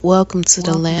Welcome to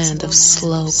the land of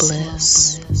slow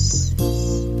bliss.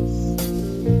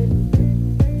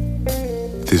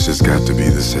 This has got to be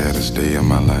the saddest day of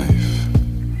my life.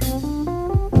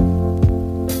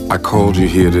 I called you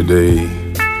here today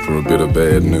for a bit of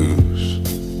bad news.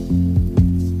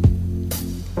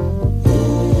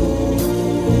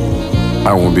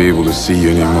 I won't be able to see you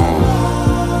anymore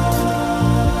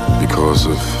because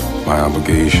of my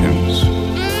obligations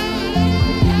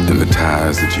and the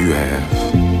ties that you have.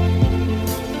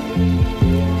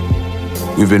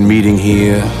 We've been meeting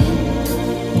here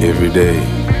every day.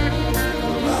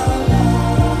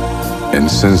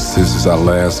 And since this is our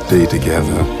last day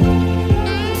together,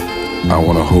 I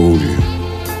want to hold you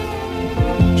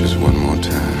just one more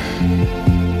time.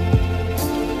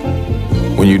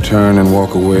 When you turn and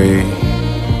walk away,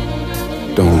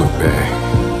 don't look back.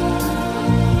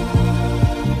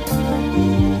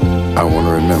 I want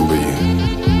to remember you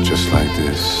just like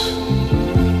this.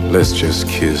 Let's just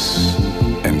kiss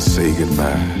and say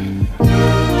goodbye.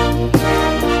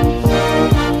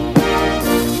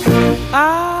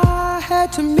 I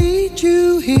had to meet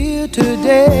you here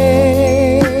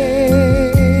today.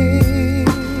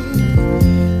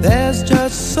 There's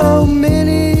just so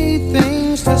many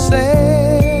things to say.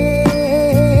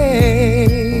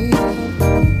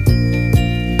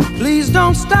 Please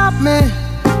don't stop me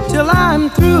till I'm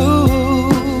through.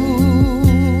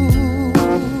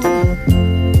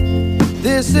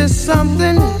 This is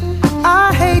something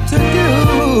I hate to do.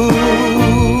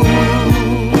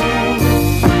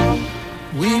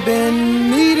 We've been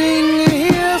meeting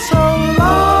here so long.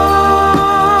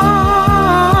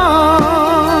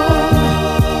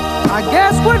 I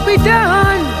guess what we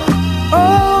done,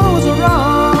 was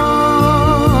wrong.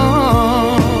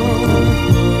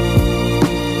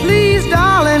 Please,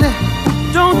 darling,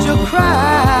 don't you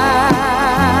cry.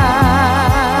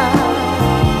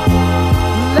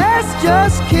 Let's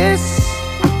just kiss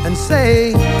and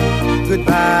say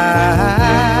goodbye.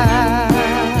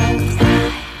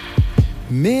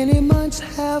 Many months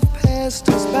have passed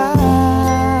us by.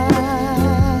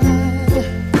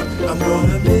 I'm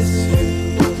gonna miss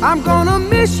you. I'm gonna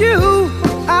miss you.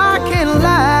 I can't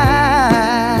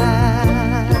lie.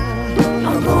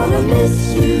 I'm gonna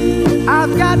miss you.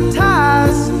 I've got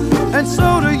ties, and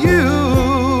so do you.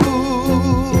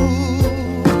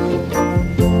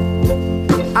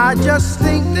 I just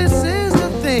think this is the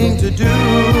thing to do.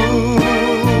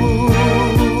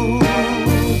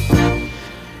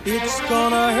 It's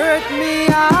gonna hurt me,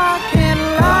 I can't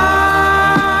lie.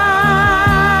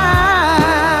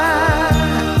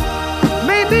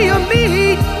 Maybe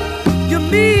you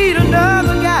meet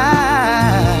another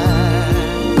guy.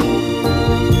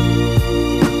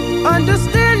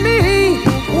 Understand me,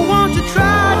 won't you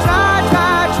try.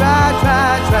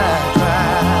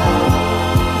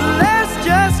 Let's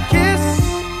just kiss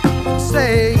and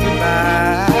say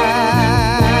goodbye.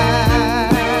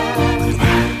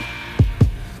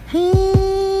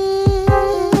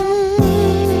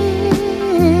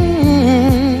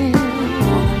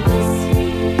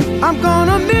 I'm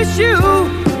gonna miss you,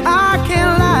 I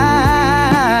can't lie.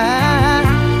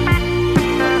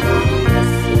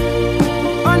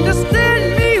 Understand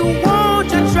me,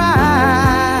 won't you try?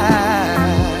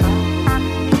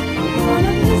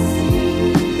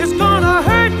 It's gonna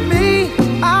hurt me,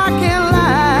 I can't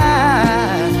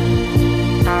lie.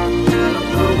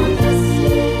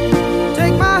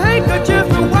 Take my handkerchief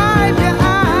and wipe your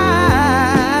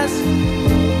eyes.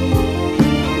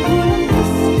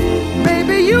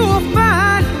 Maybe you'll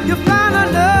find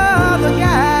another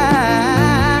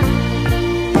guy.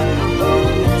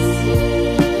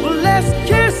 Well, let's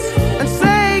kiss and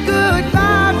say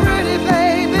goodbye, pretty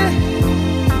baby.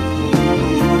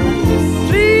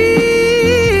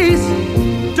 Please,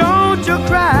 don't you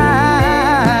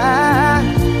cry.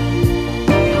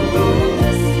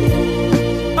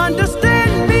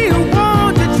 Understand me,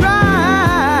 won't you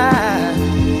try?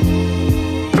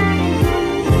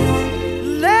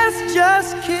 Let's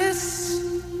just kiss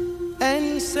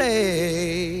and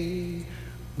say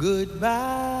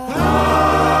goodbye.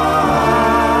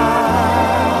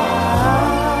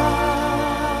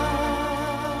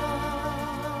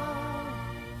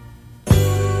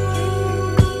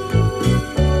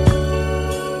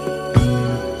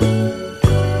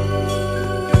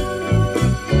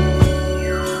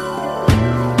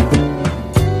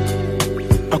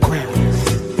 Aquarius,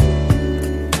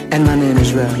 and my name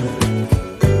is Rel.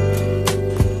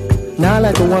 Now I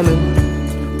like a woman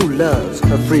who loves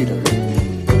her freedom,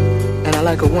 and I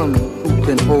like a woman who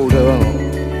can hold her own.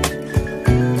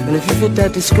 And if you fit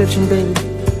that description, baby,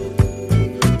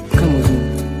 come with me.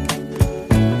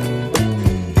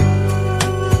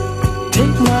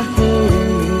 Take my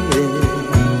hand.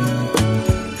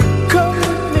 Come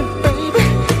with me, baby,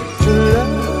 to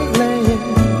love land.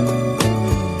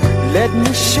 Let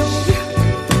me show you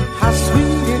how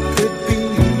sweet it could be.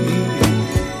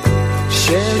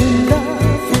 Sharing love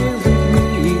here with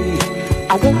me.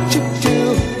 I want you to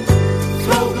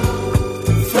float,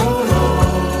 float on.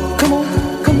 Come on,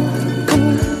 come on, come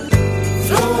on.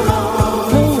 Float on,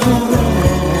 float on.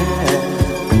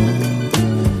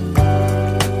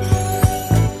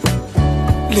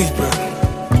 Libra.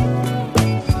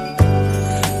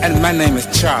 And my name is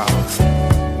Charles.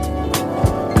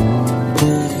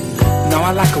 Now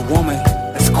I like a woman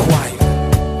that's quiet.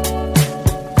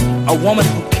 A woman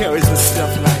who carries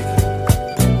herself like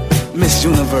Miss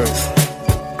Universe.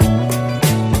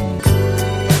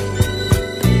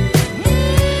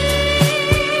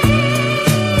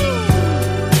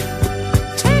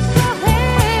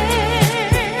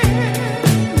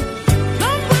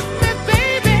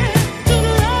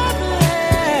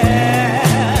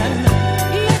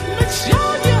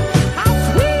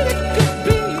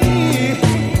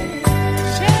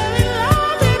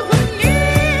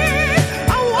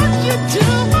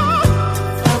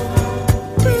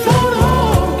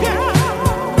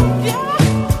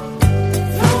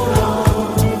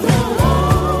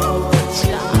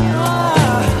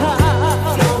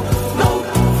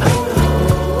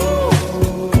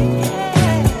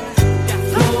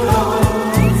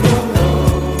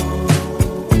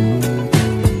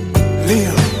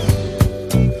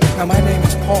 Now my name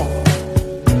is Paul.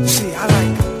 See, I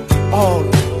like all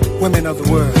women of the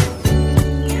world.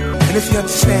 And if you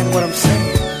understand what I'm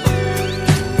saying,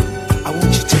 I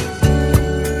want you to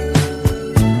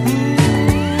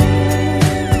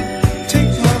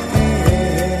take my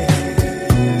hand.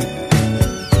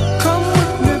 Come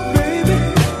with me, baby,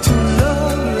 to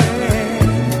love land.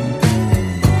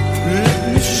 Let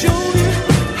me show you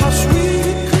how sweet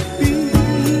it could be.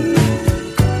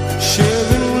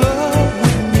 Sharing love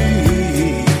with me.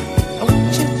 I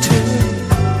want you to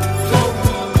float,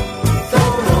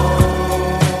 float on.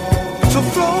 So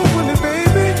float with me,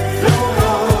 baby. Float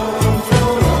on,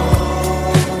 float on.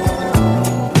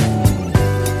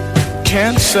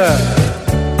 Cancer.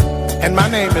 And my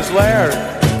name is Larry.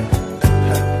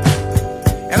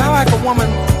 And I like a woman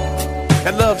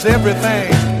that loves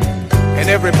everything and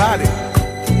everybody.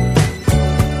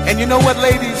 And you know what,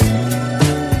 ladies?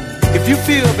 If you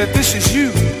feel that this is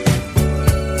you,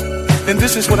 then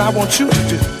this is what I want you to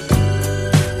do.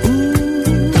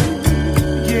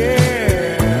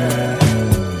 Yeah.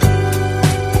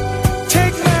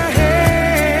 Take my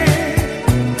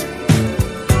hand.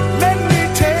 Let me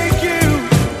take you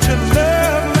to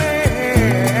love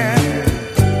land.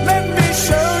 Let me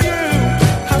show you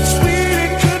how sweet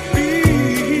it could be.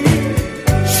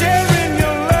 Sharing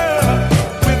your love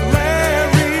with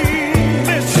Larry.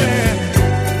 Listen.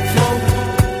 Float,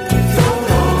 float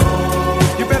on.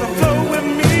 You better flow with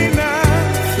me now.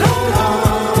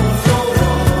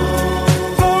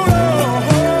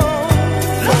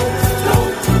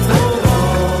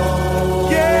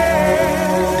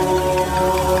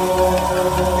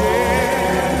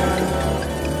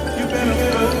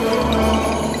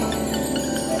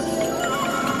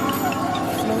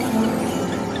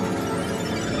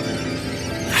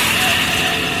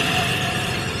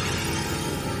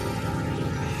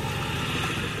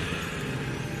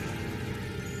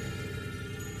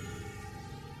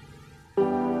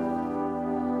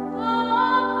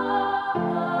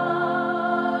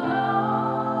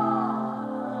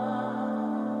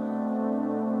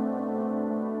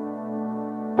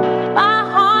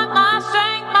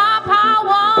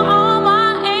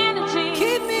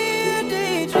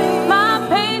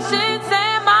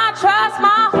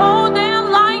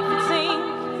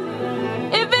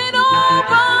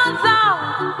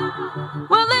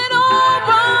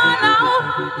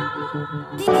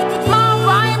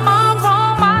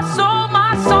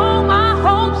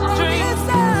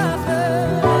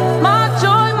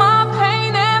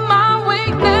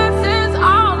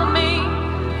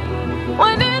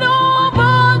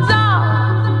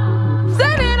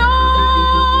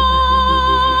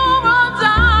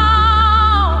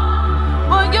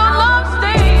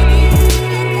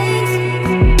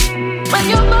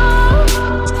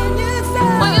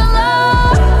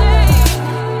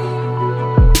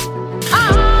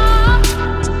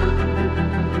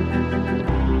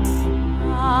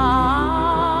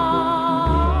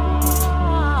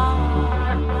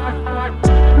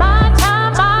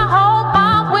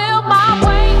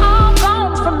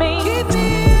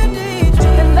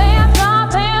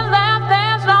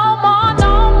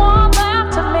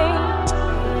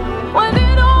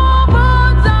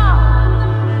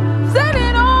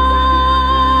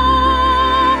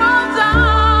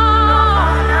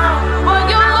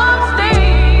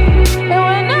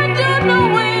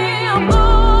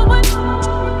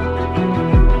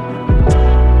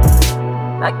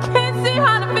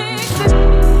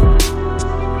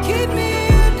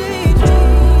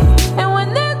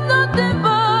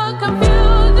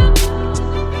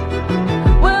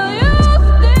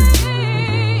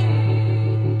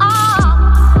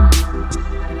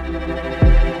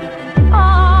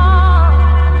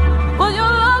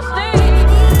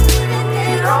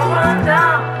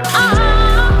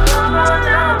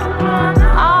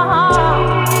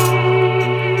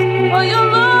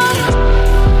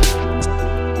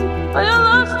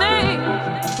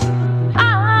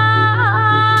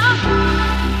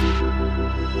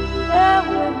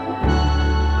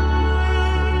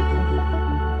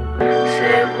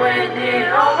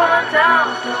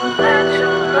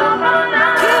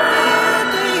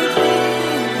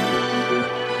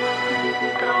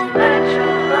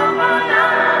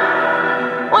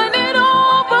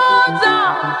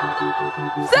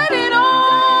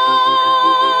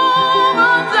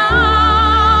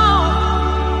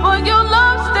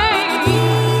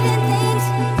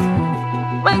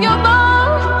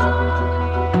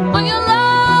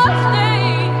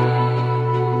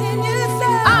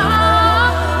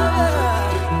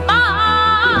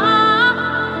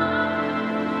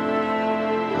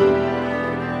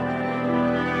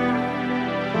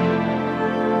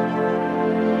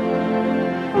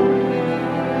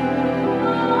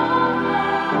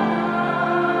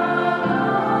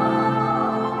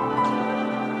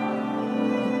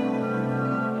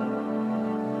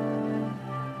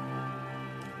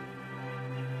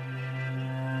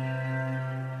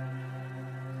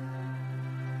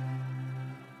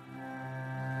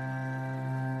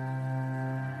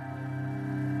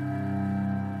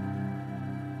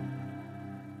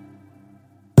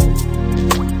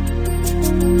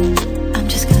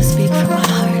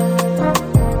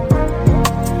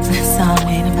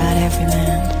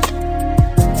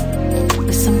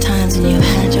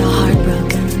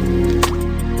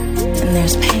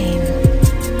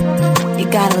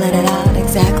 Gotta let it out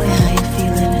exactly how you're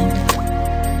feeling,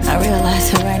 and I realize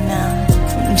it right now,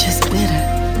 I'm just bitter.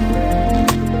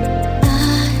 I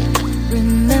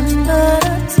remember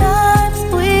the times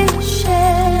we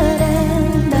shared,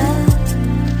 and I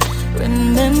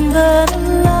remember the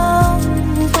long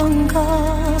phone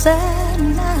calls at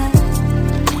night.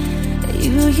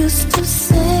 You used to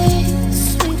say the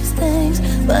sweetest things,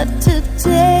 but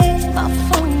today my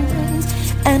phone rings,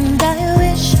 and I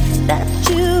wish that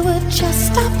you would just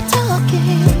stop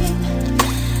talking.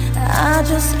 I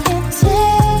just can't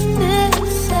take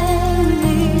this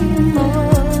anymore.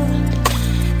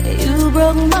 You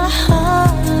broke my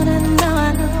heart, and now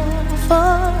I know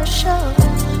for sure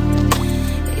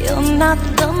you're not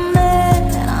the man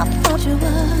I thought you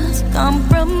was.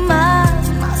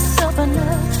 Compromised myself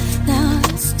enough. Now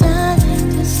it's time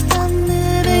to stop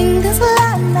living this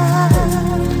life now.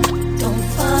 Don't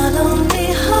follow me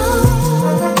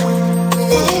home,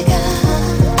 nigga.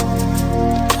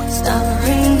 Stop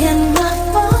ringing my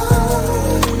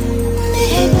phone,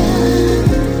 nigga.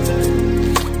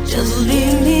 Just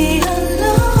leave me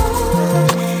alone,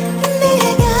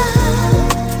 nigga.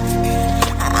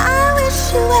 I wish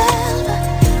you well, but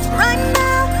right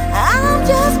now I'm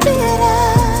just bitter.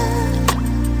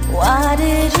 Why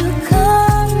did you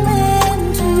come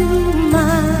into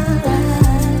my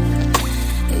life?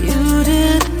 You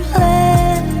didn't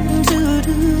plan to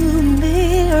do me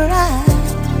right.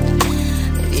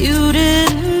 You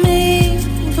didn't mean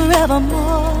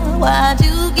forevermore. Why'd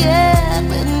you get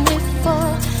with me for?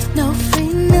 No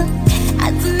free milk,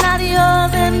 it's not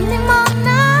yours anymore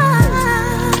now.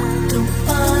 Don't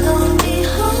follow me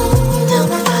home,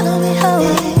 don't follow me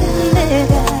home,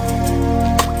 nigga.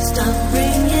 Stop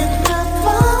ringing my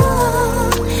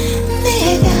phone,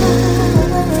 nigga.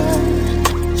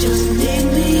 Just leave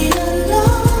me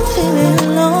alone,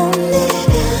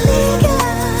 nigga.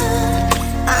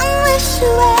 I wish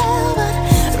you well, but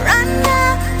right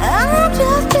now I'm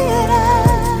just bitter.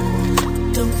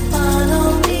 Don't follow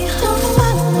me home,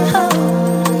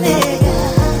 nigga.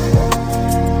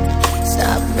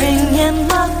 Stop ringing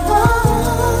my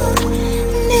phone,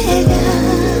 nigga.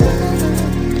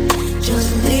 Just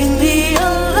leave me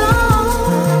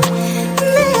alone,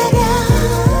 nigga.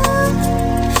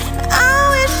 I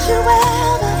wish you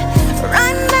well, but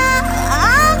right now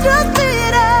I'm just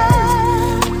bitter.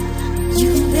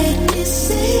 You make me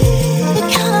sick, you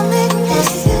kinda make me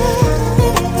sick,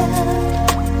 nigga.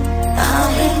 I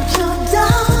hate your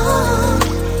dog,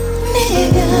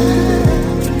 nigga.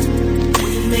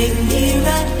 You make me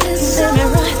write this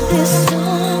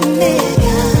song,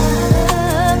 nigga.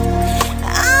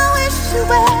 I wish you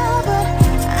well, but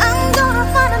I'm gonna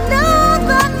find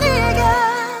another nigga.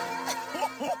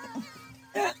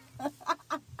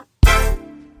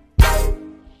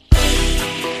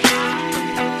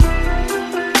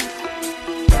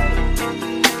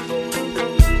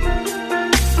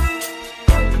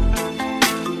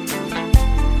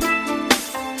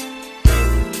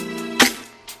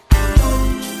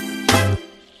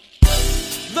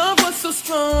 Love was so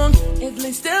strong, at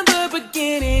least in the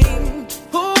beginning.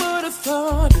 Who would have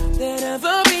thought there'd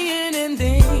ever be an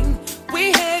ending?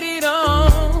 We had it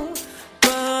all,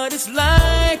 but it's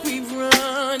like we've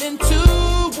run into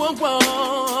a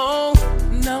wall.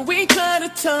 Now we try to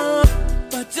talk,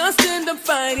 but just end up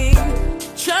fighting.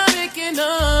 Try making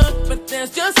up, but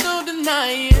there's just no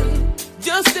denying.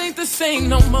 Just ain't the same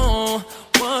no more.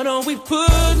 What are we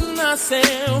putting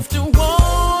ourselves through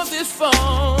all this for?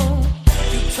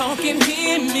 Talk and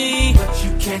hear me, but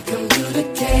you can't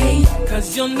communicate,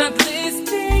 'cause you're not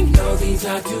listening. No, these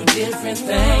are two different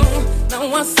things.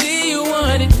 Now I see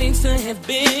what it means to have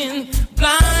been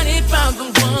blinded by the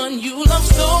one you love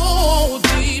so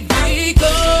deeply.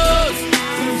 'Cause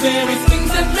the very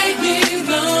things that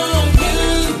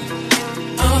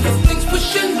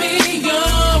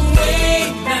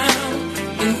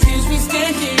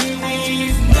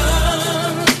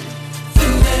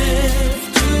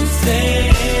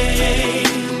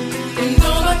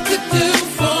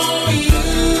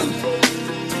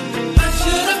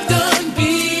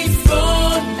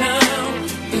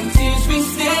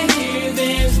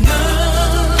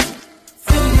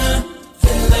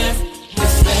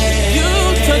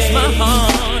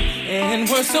heart. And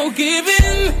we're so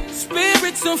giving,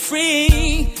 spirit so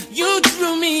free. You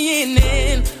drew me in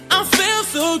and I felt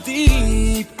so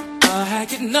deep. I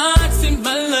could not see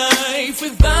my life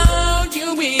without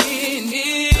you in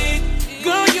it.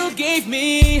 Girl, you gave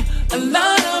me a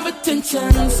lot of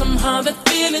attention. Somehow that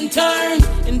feeling turned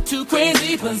into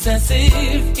crazy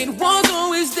possessive. It was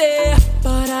always there,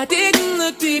 but I didn't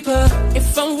look deeper.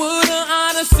 If I would've,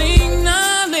 I'd have seen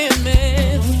no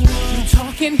limit. You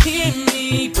talk and hear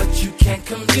me, but you can't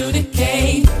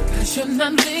communicate, 'cause you're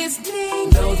not listening.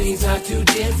 No, these are two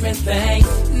different things.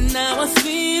 Now I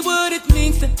see what it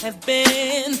means to have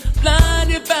been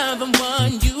blinded by the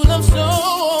one you love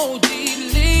so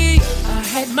deeply. I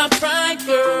had my pride,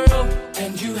 girl,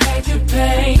 and you had your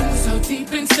pain. So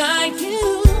deep inside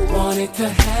you wanted to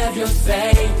have your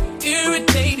say.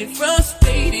 Irritated,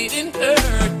 frustrated, and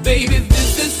hurt. Baby,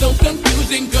 this is so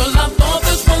confusing, girl. I thought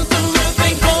this was the real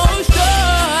thing for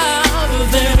sure. But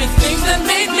there is things that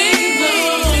make me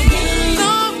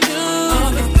love you.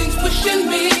 All the things pushing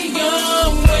me your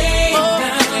way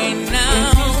now.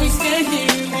 It keeps me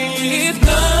standing with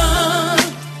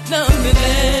nothing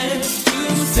left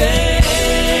to say.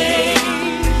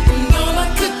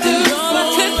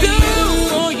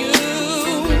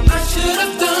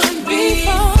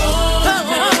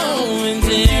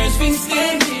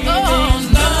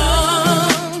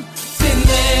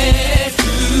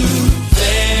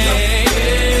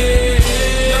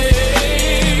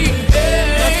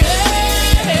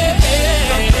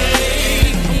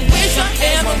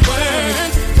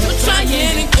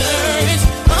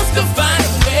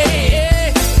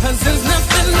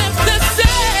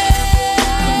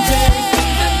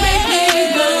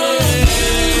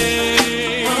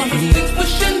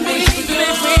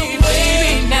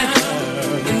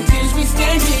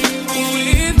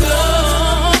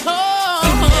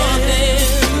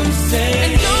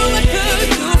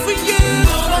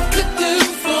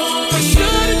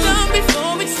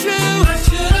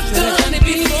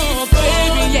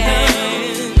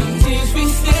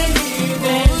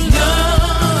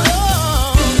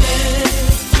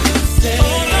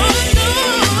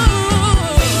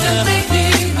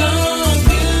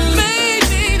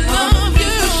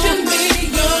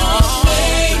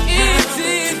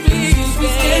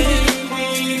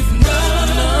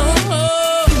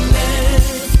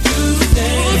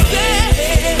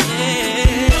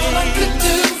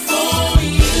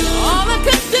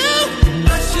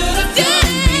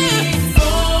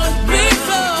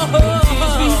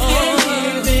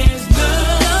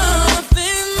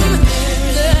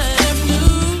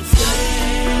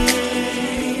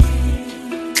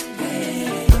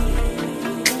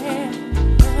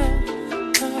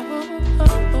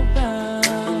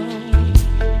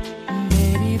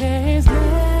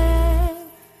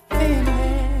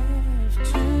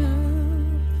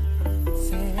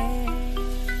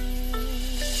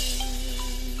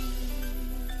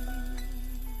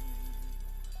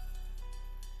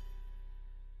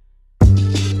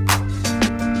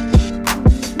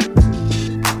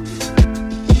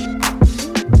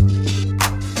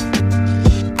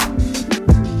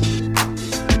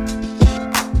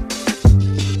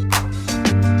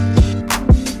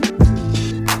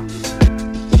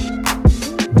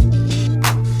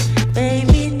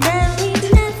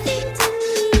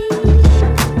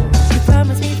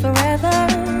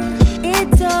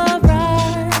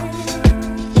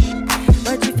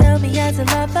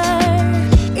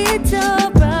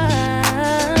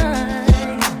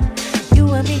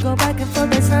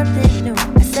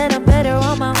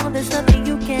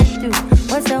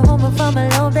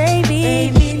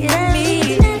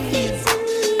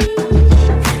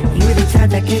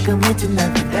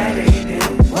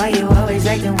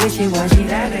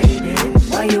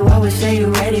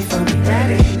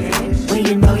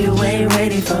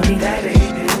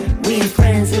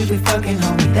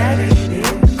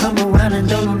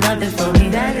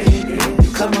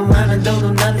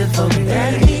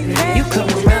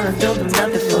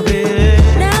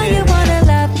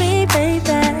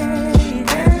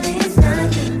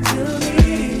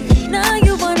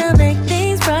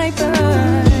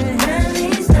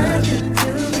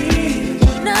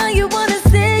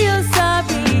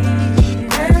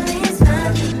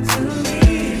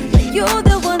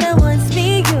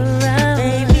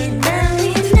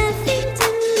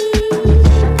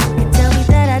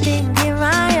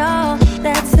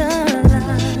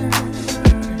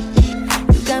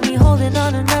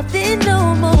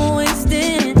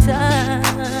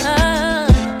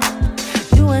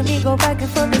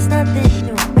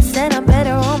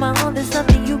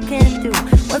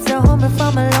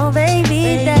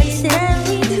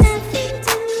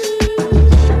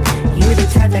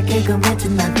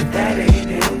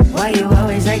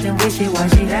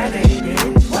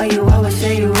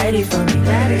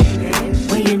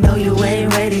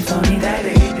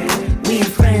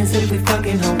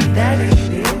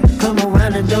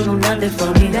 and don't do nothing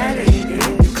for me.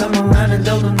 You come around and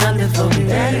don't do nothing for me.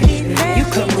 You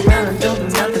come around and don't do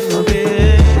nothing for me.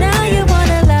 Now you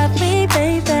wanna love me,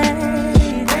 baby.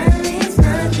 That means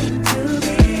nothing to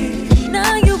me.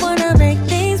 Now you wanna make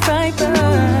things right, but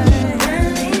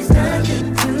that means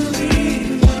nothing to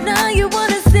me. now you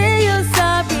wanna say you're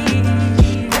sorry.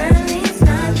 That means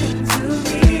nothing to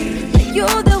me.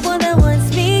 You're the one that wants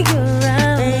me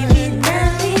around, baby. That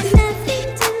means nothing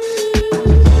to me.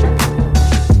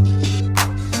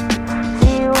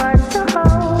 She wants to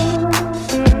hold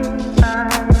me,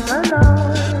 I'm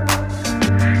alone.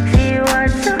 She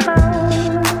wants to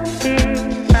hold me,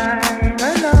 I'm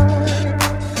alone.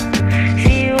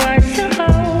 She wants to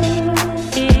hold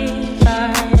me,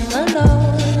 I'm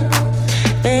alone.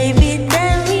 Baby,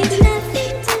 that means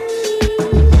nothing to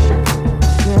me.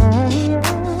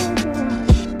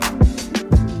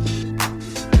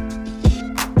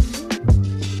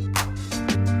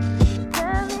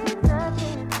 That means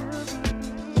nothing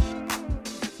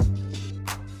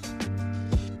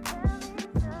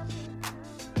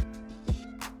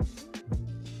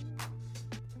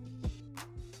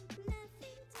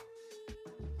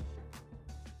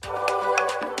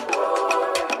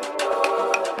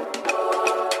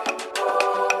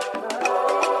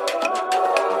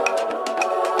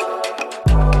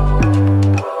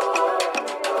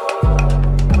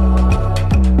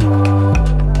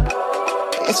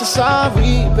It's a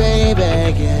sorry,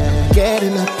 baby, yeah.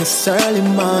 Getting up this early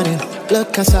morning.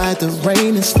 Look outside, the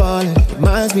rain is falling.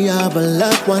 Reminds me of a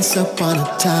love once upon a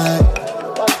time.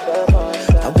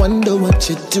 I wonder what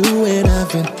you're doing.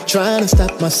 I've been trying to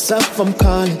stop myself from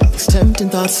calling. These tempting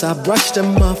thoughts, I brush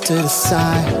them off to the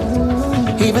side.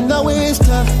 Even though it's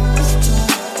tough,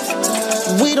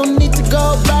 we don't need to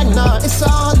go back now. It's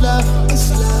all love.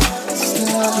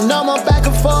 No more back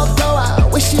and forth, though. I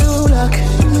wish you luck.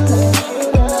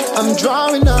 I'm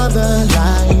drawing other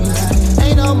lines.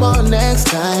 Ain't no more next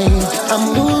time.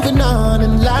 I'm moving on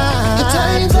in life. The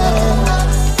time's up.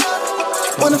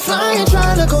 Wanna fly and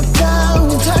try to go down.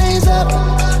 Time's up.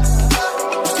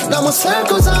 No more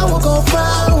circles, I will go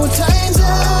round. Time's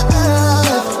up.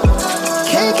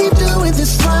 Can't keep doing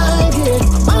this right here.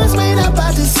 Mind's made up,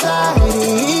 I decided.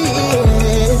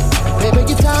 Baby,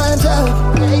 your time's up.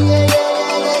 Yeah, yeah,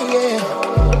 yeah, yeah, yeah.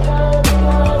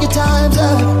 Your time's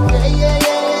up. Yeah, yeah,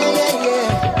 yeah.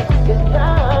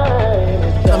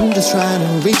 I'm just trying to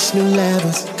reach new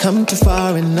levels. Come too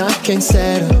far and I can't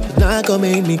settle. But not gonna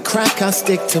make me crack, I'll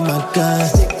stick to my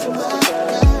guns.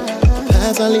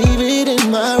 As I leave it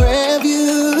in my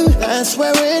review, that's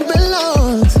where it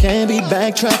belongs. Can't be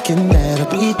backtracking, that'll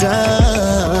be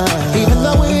done. Even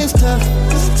though it's tough,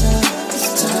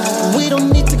 we don't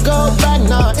need to go back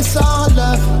now. It's all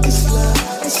love.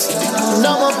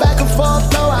 No more back and forth,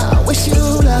 though. I wish you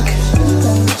luck.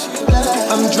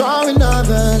 I'm drawing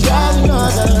other,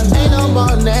 ain't no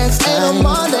more next time. I'm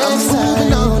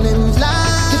moving on in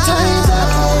life. Your time's up.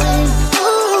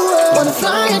 Wanna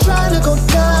fly and try to go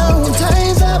down.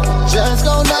 Time's up. Just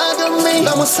go under me.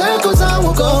 No more circles, I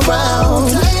will go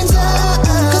round. Time's up.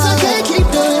 Cause I can't keep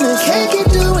doing this. Can't keep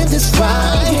doing this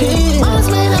right. Mind's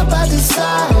made up, I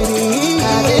decided.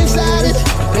 I decided.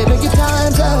 Baby, your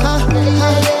time's up.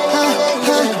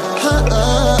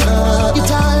 Your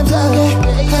time's up.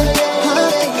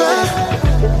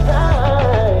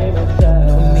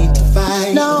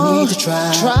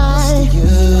 Try.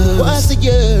 What's the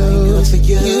you? What's for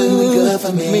you? You good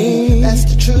for me. That's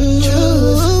the truth. I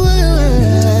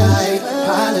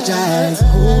apologize.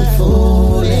 Who we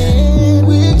fooling?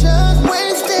 We just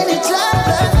wasting each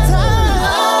other's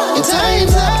time. Your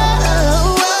time's up.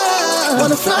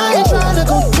 Wanna fly and try to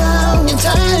go down. Your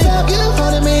time's up. You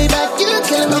holding me back. You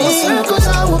killing me. Circles,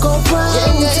 I will go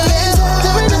round. Yeah.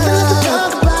 There ain't nothing left to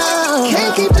talk about.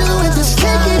 Can't keep doing this.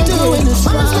 Can't keep doing this.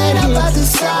 Mind's made up, I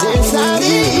decide. Your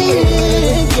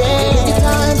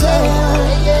time's up.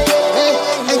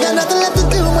 Ain't got nothing left to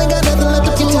do. Ain't got nothing left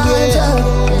to prove. Your time's up.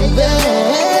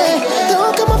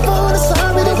 Don't come up for the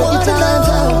sorry. They want your time's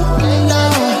up. No.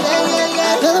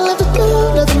 Nothing left to do.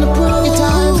 Nothing to prove. Your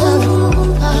time's up.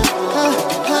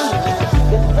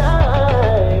 Your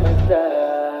time is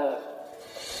up.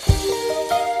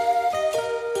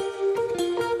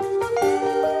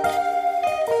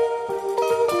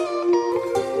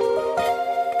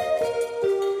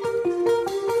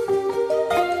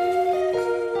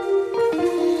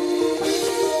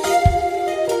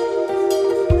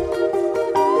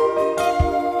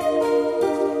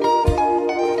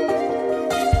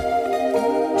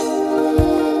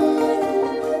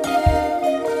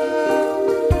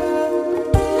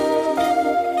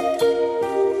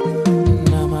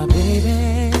 Now my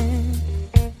baby,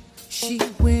 she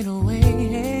went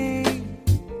away.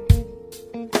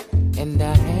 And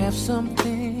I have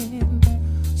something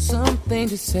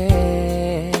to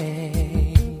say,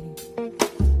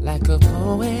 like a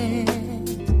poet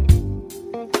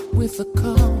with a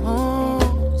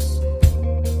cause.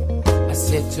 I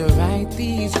said to write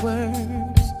these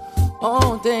words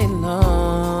all day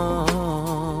long.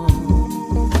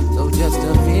 So just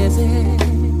a visit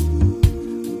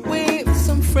with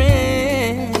some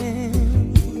friends,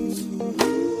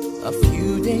 a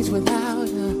few days without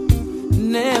her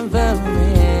never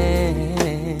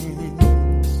ends.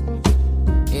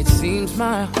 It seems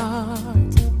my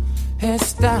heart has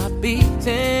stopped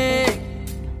beating.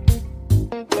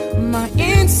 My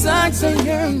insides are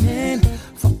yearning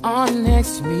for our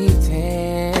next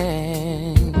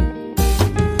meeting.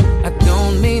 I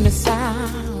don't mean to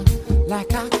sound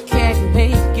like I can't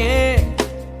make it,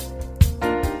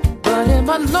 but in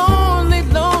my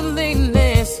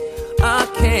loneliness, I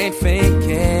can't fake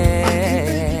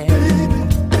it.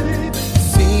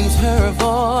 Seems her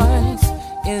voice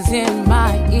is in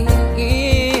my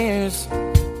ears,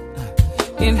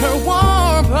 in her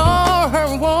warmth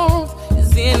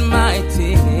is in my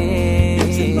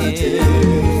tears.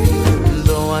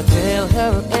 Though I tell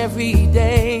her every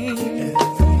day,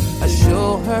 I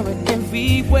show her in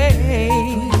every way,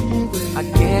 I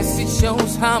guess it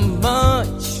shows how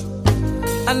much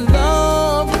I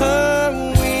love her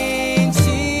when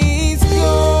she's gone.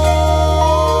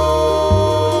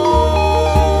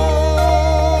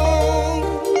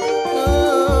 Oh,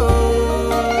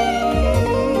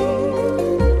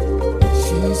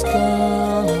 she's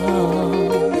gone.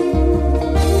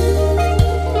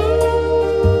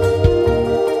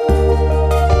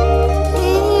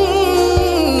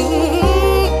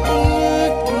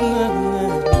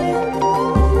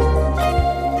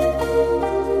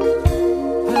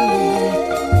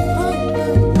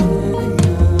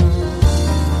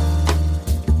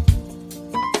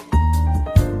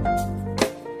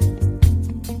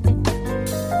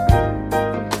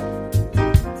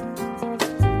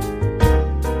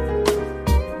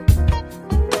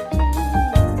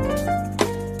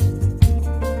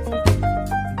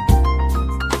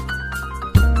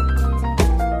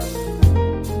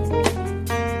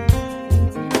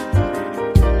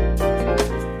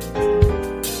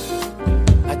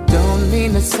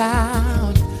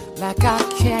 Sound like I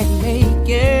can't make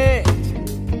it,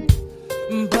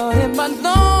 but in my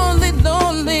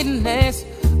loneliness,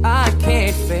 I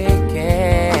can't fake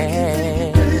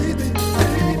it.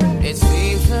 It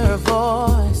seems her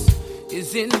voice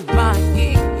is in my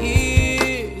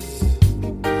ears,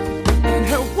 and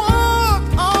her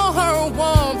warmth, all her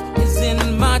warmth is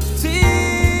in my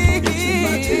tears.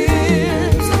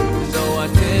 So I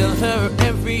tell her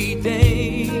every day,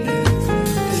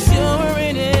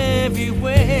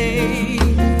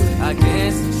 I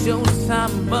guess it shows how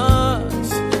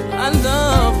much I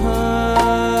love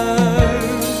her.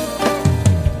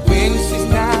 When she's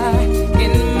not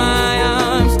in my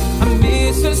arms, I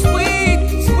miss her sweet,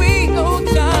 sweet old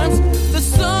times. The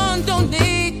sun don't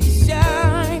need to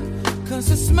shine, 'cause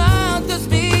her smile does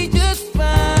me just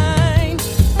fine.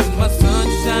 When my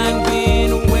sunshine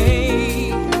went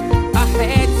away, I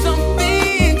had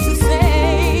something to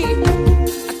say.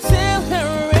 I tell her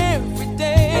every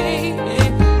day,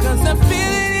 'cause I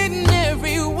feel it in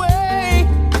every way.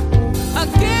 I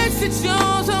guess it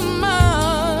shows how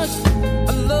much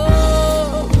I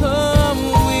love her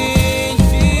when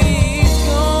she's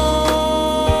gone.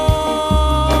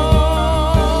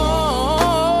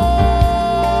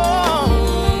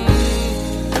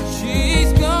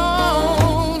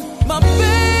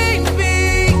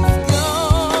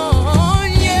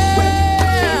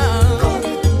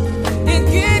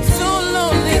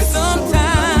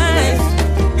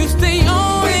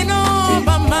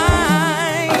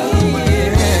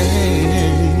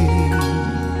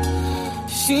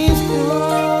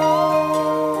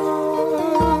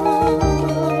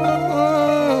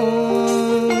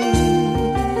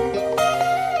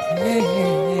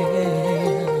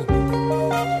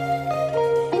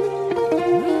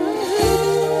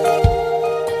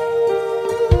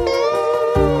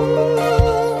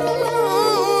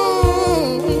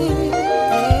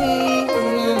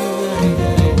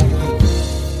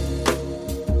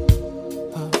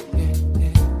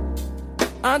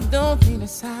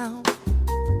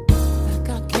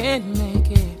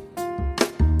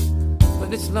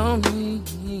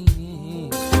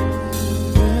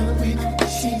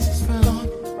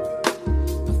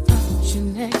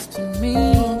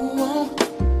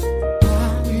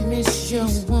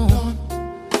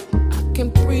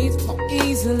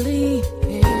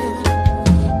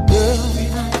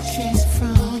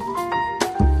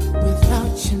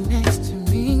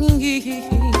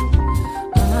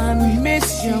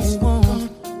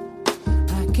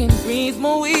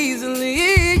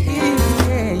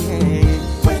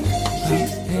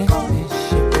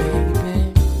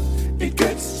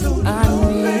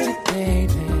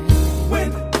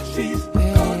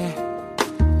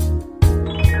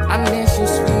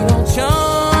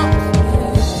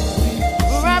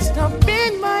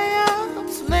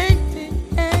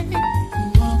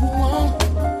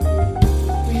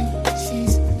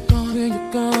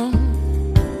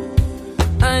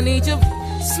 need your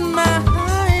smile.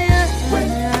 When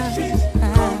she's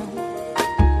gone,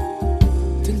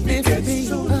 to lift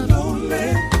me up,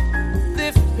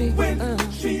 lift me up,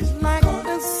 she's like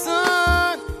the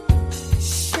sun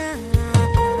shine.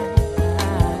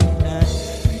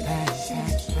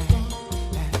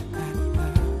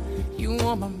 You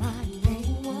on my mind,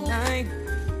 night,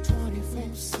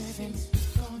 24/7,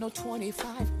 no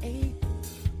 25/8.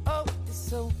 Oh, it's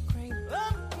so great.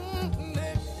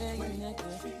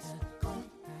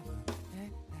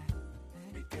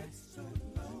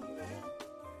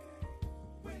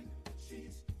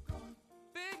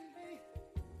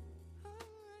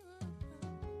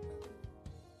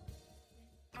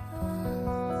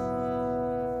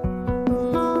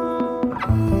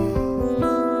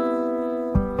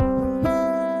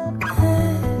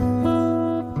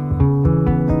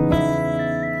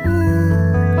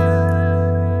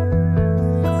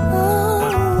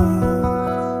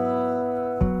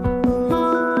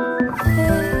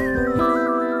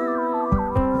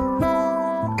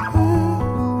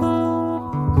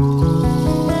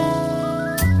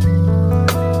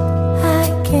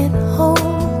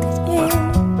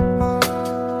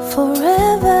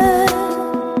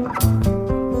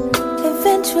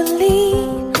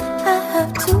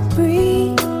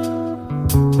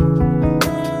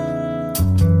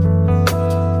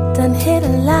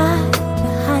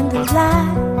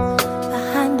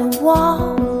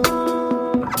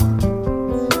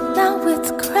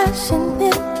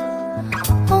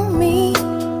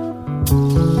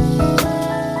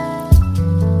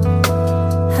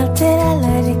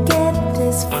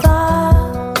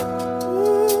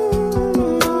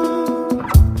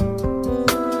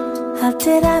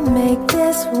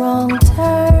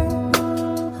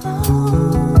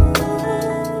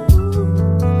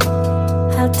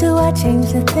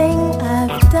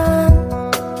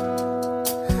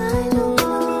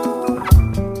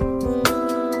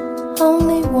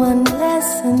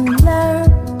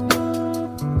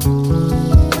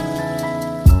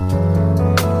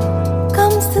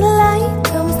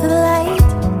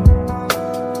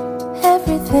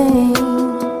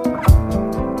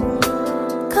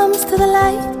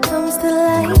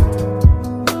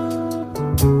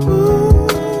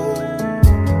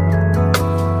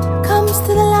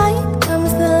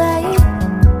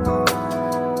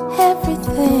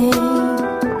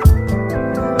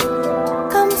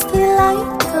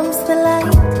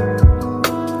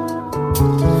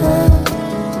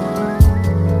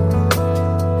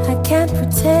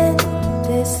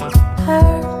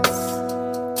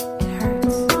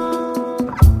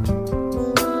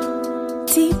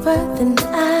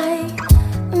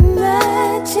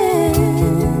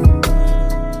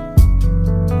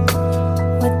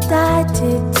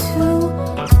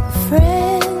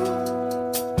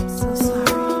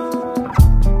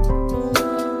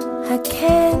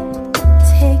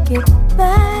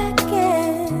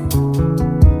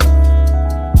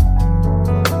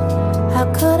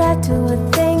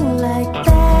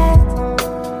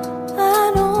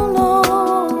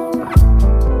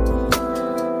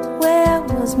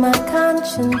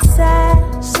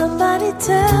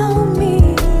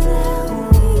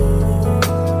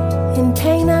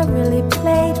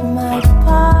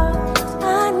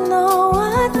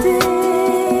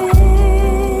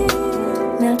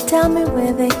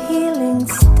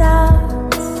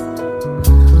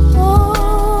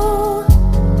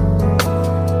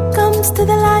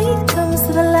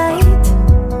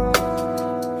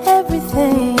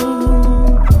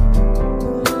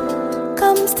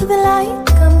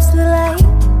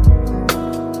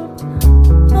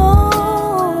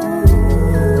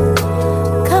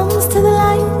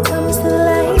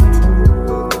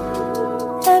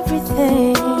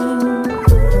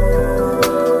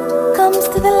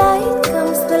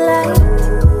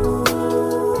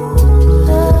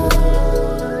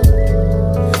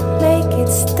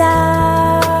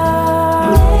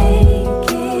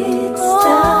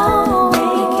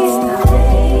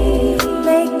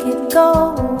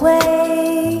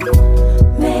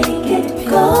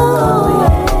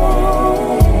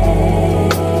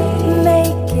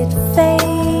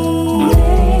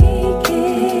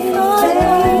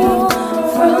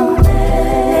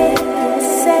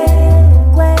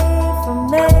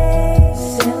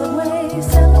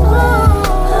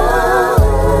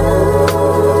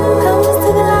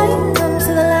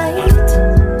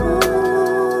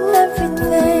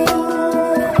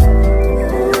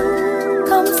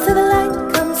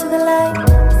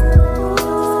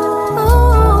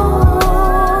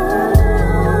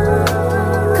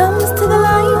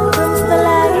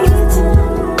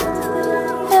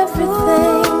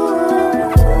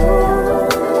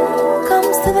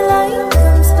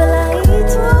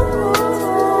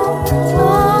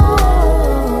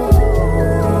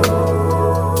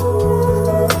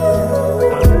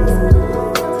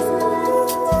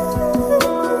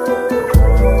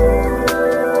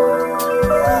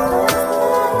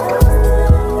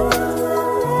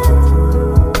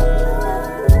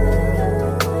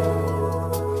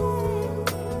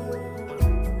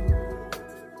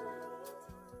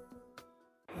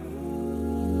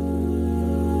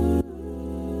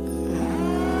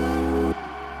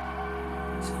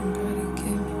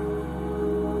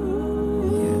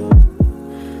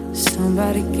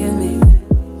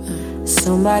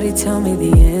 somebody tell me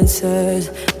the answers.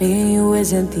 Me and you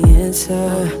isn't the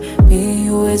answer. Me and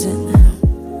you isn't.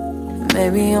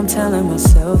 Maybe I'm telling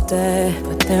myself that,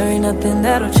 but there ain't nothing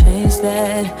that'll change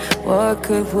that. What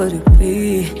good would it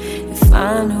be if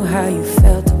I knew how you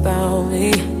felt about me?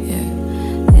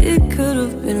 Yeah. It could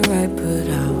have been right, but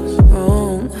I was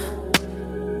wrong.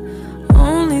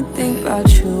 Only think about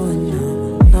you and I'm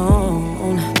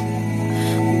alone.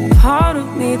 Part of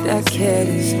me that cared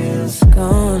is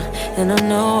gone, and I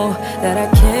know that I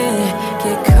can't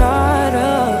get caught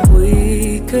up.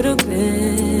 We could have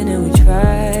been, and we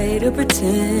try to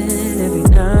pretend every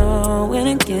now and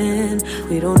again.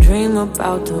 We don't dream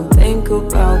about, don't think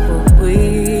about what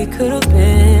we could have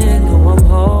been. No, I'm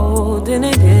holding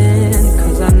it in,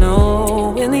 cause I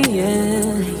know in the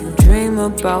end, you dream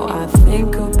about, I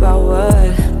think about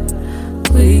what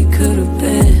we could have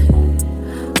been.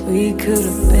 We could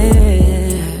have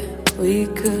been, we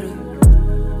could have,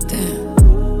 damn,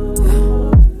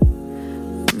 yeah.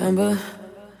 Remember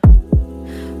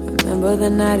the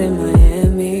night in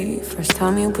Miami, first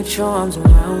time you put your arms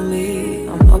around me.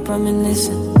 I'm up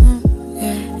reminiscing,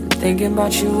 and thinking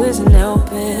about you isn't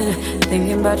helping.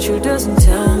 Thinking about you doesn't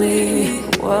tell me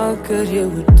what good it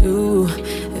would do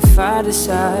if I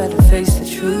decide to face the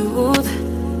truth.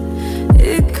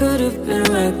 It could have been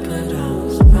right, but I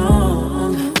was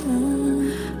wrong.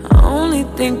 I only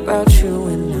think about you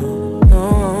and no.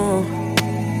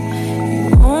 You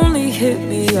only hit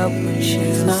me up when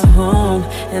she's not home,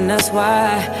 and that's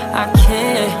why I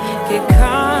can't get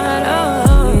caught up.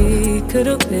 We could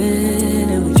have been,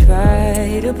 and we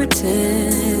try to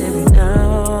pretend every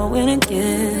now and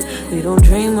again. We don't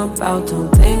dream about, don't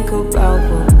think about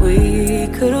what we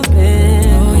could have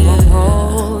been. Oh, yeah. I'm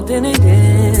holding it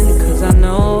in, cause I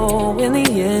know in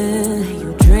the end,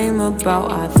 you dream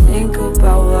about, I think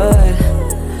about what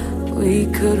we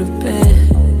could have been.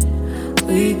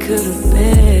 We could have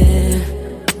been,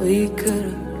 we could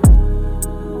have,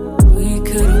 we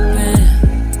could have been,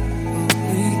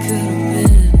 we could have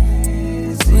been,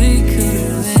 we could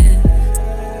have been.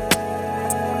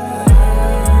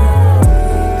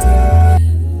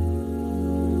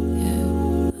 Yeah,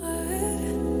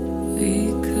 we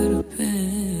could have been.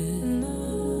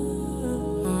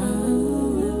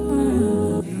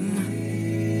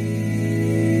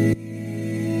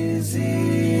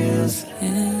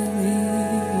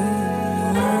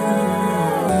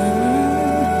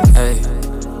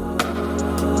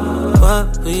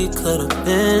 We could have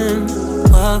been,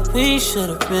 what we should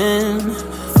have been.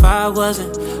 If I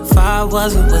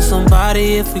wasn't with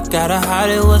somebody, if we gotta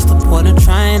hide it, what's the point of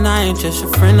trying? I ain't just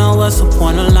your friend, no, what's the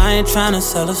point of lying? Trying to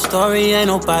sell a story, ain't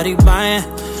nobody buying.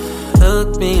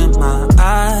 Look me in my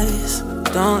eyes,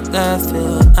 don't that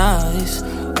feel nice?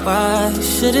 Why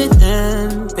should it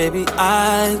end? Baby,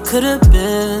 I could have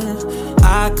been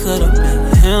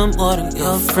him or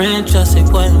your friend. Just say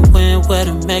what and when, where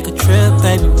to make a trip.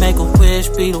 Baby, make a wish,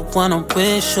 be the one I'm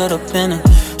with. Should've been a,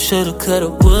 shoulda, coulda,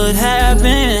 would have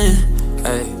been.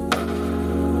 Hey.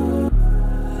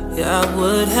 Yeah, I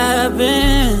would have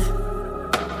been.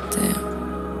 Damn.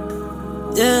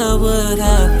 Yeah, I would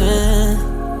have been.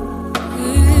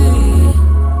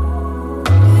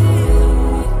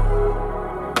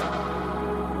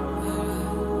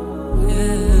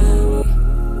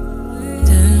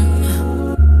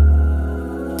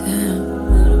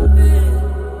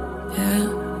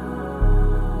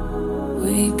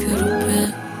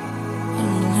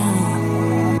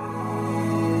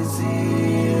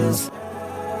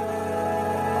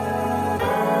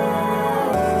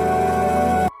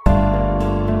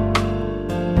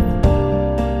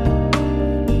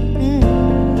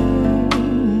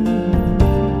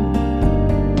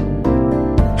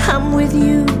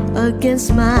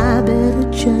 Against my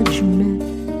better judgment,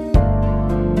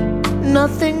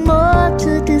 nothing more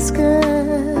to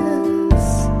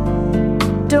discuss.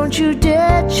 Don't you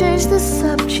dare change the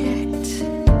subject.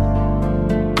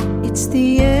 It's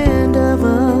the end of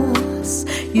us.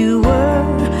 You were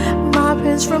my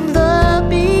prince from the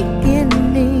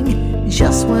beginning.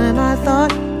 Just when I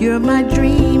thought you're my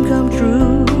dream come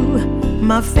true,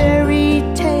 my fairy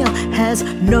tale has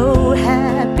no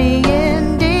happy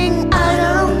ending. I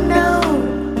don't know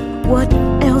what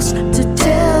else to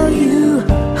tell you.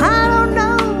 I don't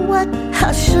know what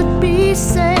I should be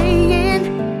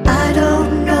saying. I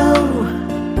don't know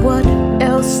what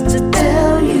else to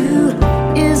tell you.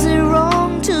 Is it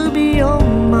wrong to be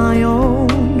on my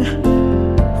own?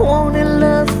 Wanted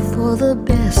love for the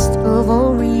best of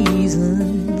all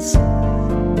reasons.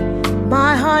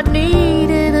 My heart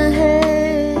needed a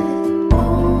head.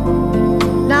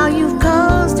 Now you've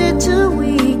caused it to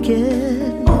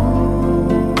weaken.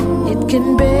 It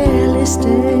can barely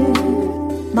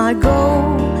wasted. My goal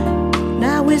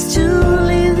now is to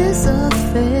leave this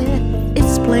affair.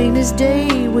 It's plain as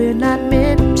day we're not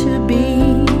meant to be.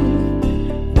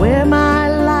 Where my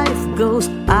life goes,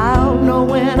 I'll know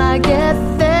when I get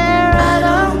there. I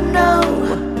don't know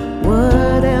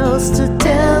what else to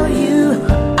tell you.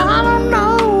 I don't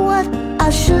know what I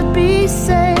should be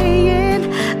saying.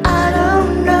 I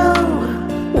don't know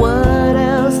what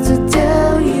else to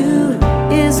tell you.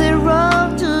 Is it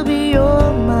wrong to be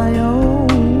on my own?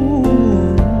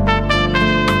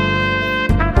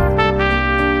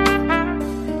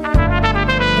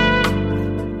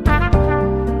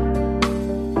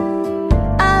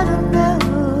 I don't know.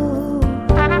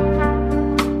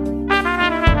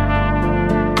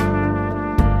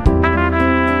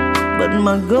 But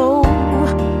my goal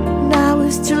now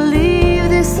is to leave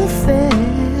this affair.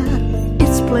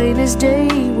 It's plain as day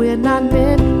we're not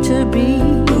meant to be.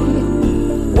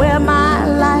 Where my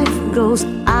life goes,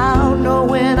 I'll know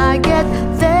when I get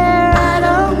there. I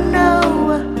don't know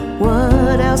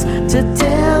what else to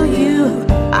tell you.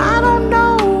 I don't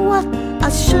know what I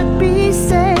should be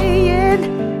saying.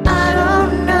 I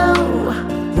don't know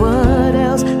what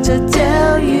else to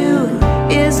tell you.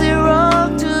 Is it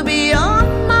wrong to be on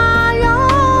my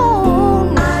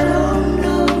own? I don't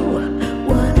know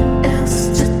what else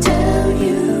to tell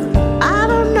you. I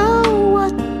don't know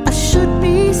what I should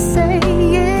be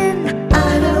saying.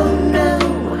 I don't know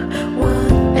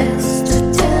what else to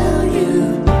tell you.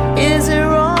 Is it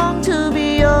wrong to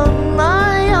be on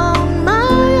my own?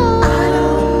 My own. I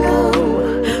don't know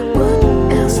what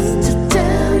else to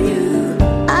tell you.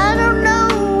 I don't know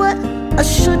what I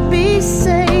should be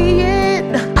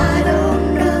saying. I don't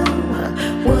know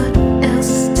what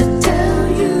else to tell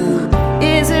you.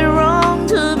 Is it wrong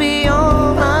to be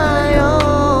on my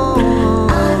own?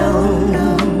 I don't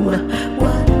know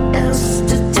what else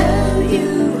to tell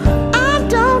you. I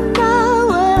don't know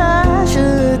what I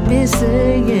should be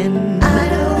saying. I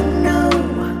don't know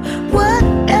what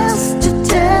else to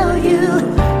tell you.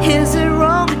 Is it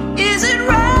wrong? Is it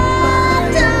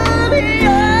wrong to be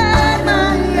on my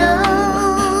own?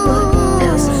 What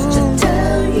else to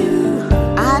tell you?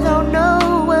 I don't know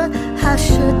what I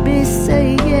should be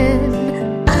saying.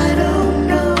 I don't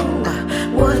know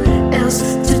what else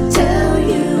to tell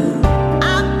you.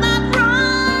 I'm not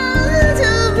wrong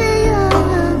to be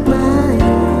on my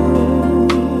own.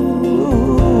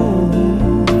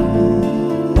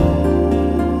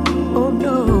 Oh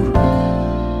no.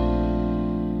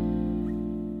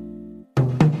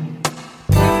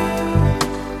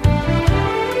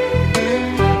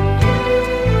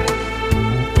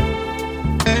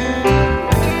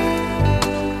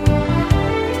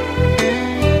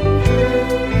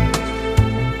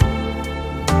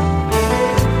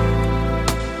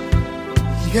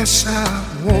 Yes, I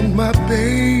want my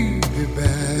baby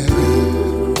back.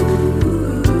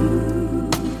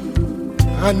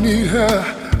 I need her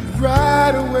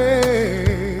right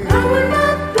away. I want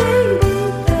my baby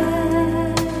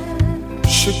back.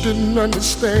 She didn't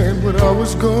understand what I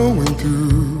was going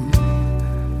through.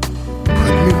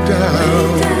 Put me down,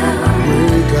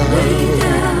 way down,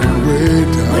 way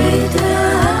down.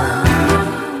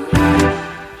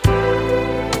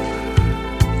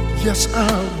 Yes, I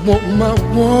want my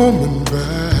woman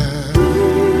back.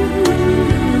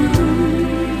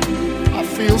 I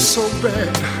feel so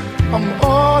bad, I'm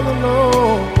all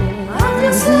alone. I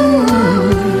feel so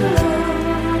alone.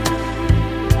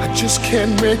 I just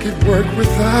can't make it work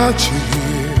without you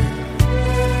here.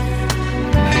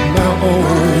 My own,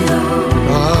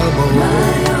 my own.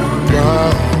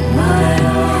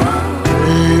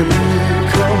 Baby,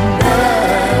 come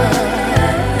back.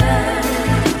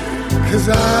 'Cause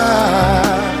I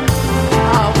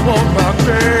want my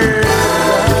baby.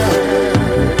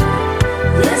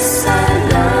 Yes, I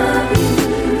love you.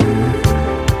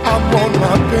 I want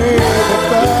my baby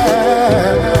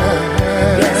back.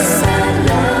 Yes, I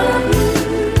love you.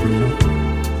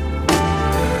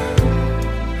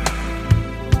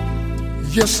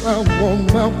 Yes, I want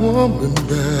my woman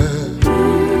back.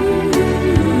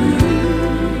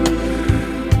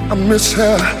 I miss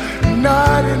her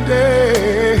night and day.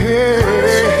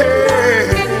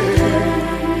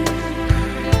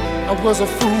 I was a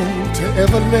fool to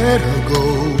ever let her go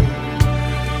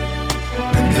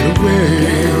and get away,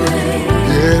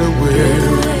 get away,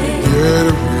 get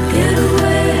away, Get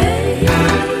away.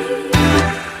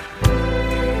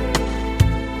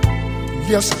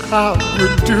 Yes, I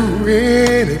would do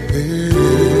anything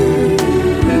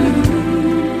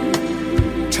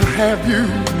to have you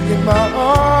in my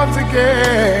arms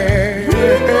again.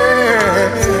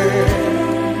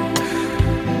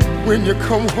 When you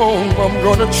come home, I'm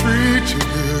gonna treat you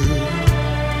good.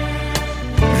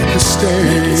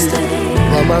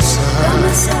 my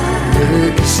side.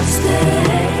 Baby, stay.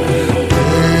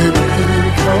 Baby,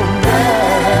 come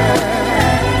back.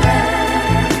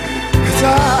 'Cause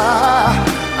I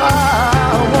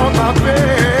want my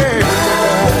baby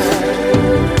back.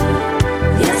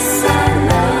 Yes, I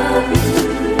love you.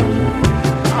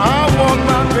 I want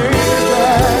my baby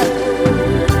back.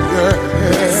 Yeah.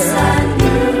 Yes, I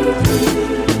need you.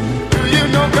 Do you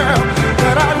know, girl,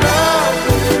 that I love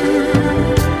you?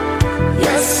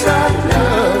 Yes, I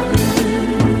love you.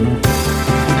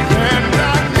 And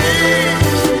I need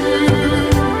you.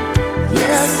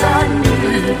 Yes, I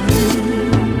need you.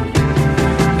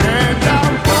 And I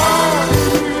want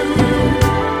you.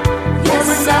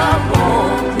 Yes, I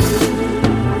want you.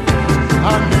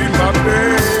 I need my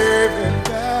baby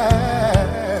back.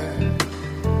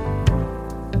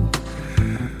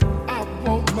 I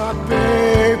want my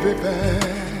baby back.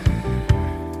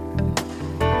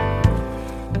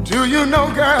 Do you know,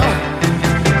 girl,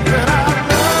 that I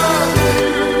love you?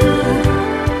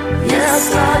 Yes,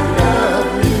 I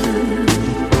love you.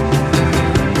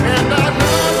 And I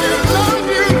love you, love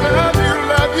you, love you,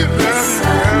 love you, love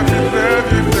you, love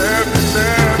you, love you,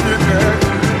 love you, love you.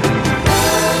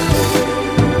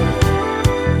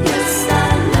 Yes,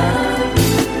 I love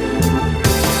you.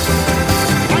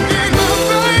 I need my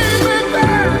baby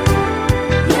back.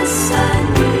 Yes, I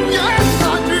do. Yes,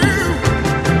 I do.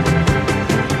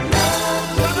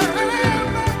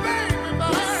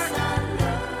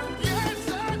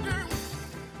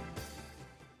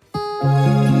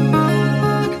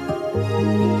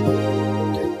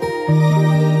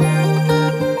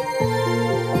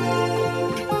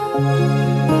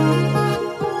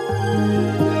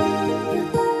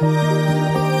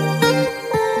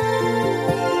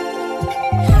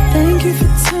 Thank you for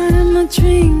turning my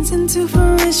dreams into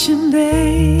fruition,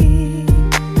 babe.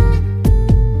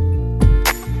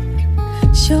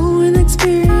 Showing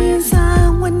experience I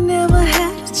would never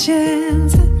had a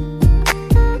chance.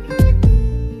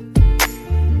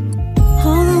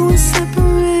 Although we're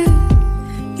separate,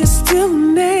 you still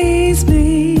amaze me.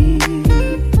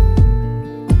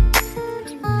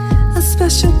 A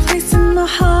special place in my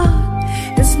heart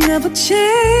is never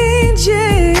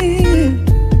changing.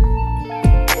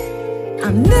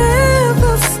 I'll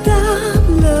never stop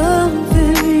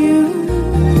loving you.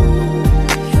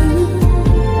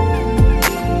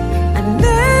 I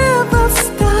never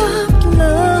stop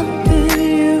loving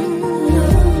you.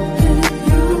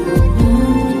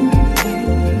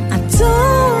 I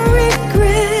don't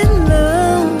regret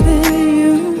loving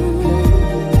you.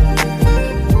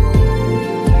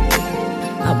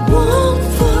 I won't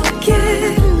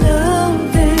forget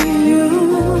loving you.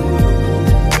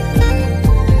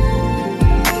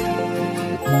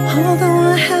 Although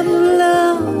I have no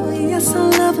love, yes, I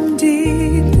love him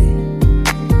deeply.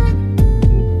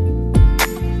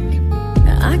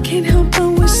 I can't help but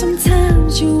wish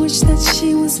sometimes you wish that she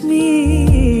was me.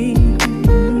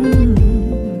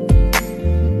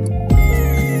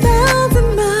 1,000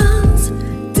 miles,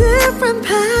 different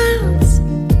paths,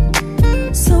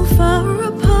 so far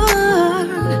apart.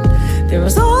 There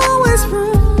is always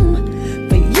room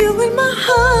for you in my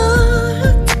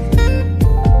heart.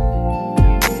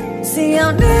 See,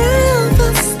 I'll never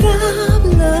stop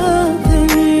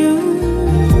loving you.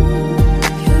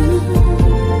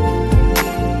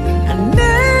 I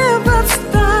never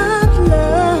stop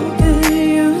loving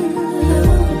you.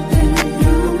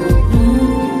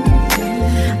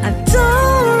 I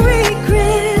don't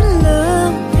regret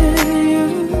loving you.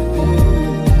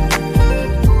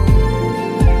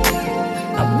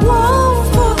 I won't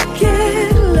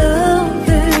forget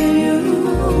loving you.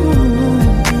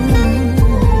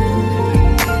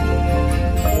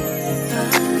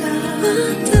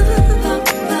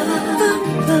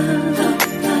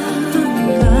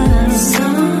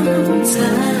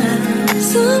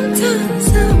 Sometimes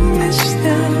I wish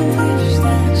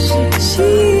that she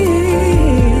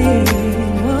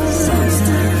was.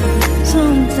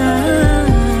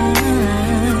 Sometimes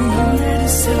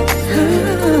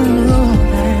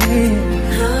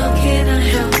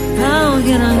how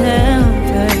can I help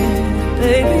it,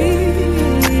 baby?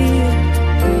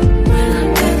 When I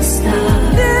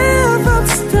never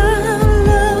stop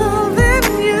loving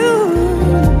you.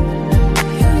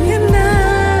 And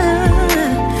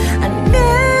I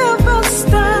never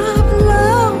stop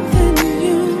loving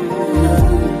you.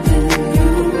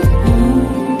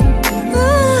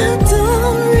 I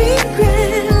don't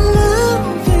regret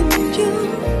loving you.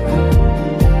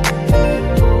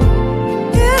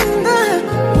 And I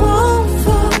won't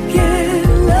forget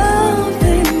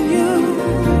loving you.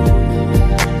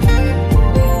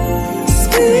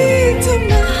 Speak to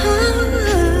my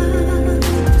heart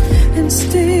and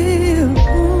stay.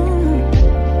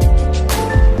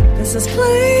 this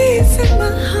place in my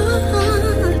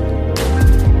heart.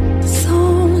 It's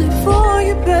only for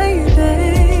you,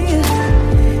 baby.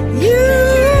 You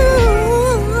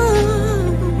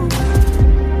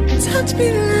touch me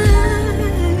like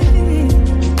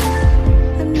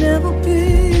I've never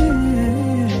been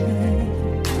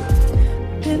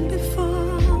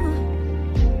before.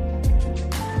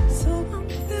 So I'll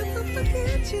never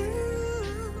forget you.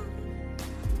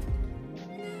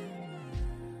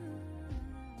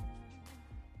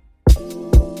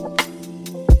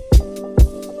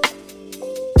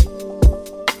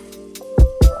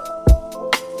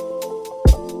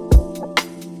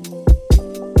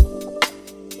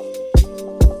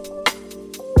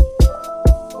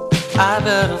 I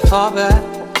better fall back.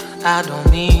 I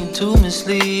don't mean to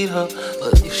mislead her,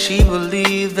 but if she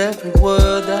believed every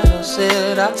word that I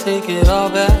said, I take it all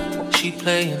back. She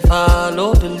playing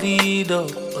follow the leader,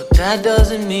 but that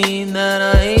doesn't mean that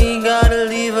I ain't gotta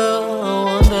leave her. I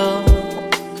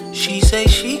wonder. She say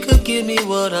she could give me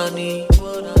what I need.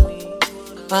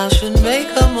 I should make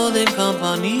her more than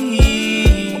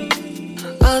company.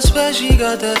 I swear she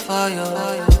got that fire.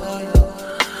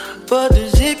 But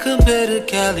does it compare to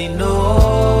Cali?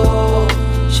 No.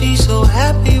 She's so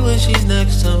happy when she's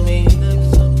next to me.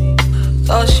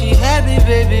 Thought she had me,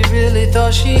 baby, really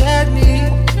thought she had me.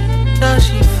 Now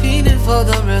she feeding for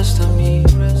the rest of me.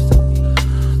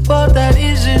 But that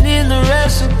isn't in the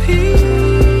recipe.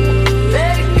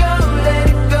 Let it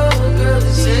go, girl.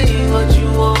 This ain't what you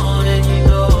want, and you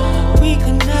know we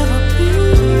could never be.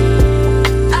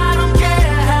 I don't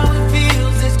care how it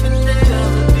feels, this could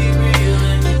never be real,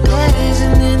 and you know that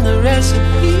isn't in the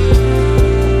recipe.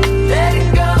 Let it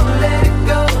go,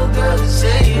 girl. This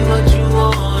ain't what you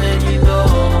want, and you know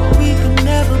we could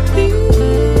never be.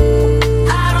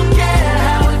 I don't care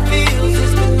how it feels,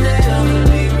 this could never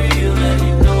be real, and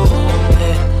you know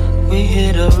that we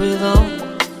hit a rhythm.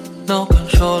 No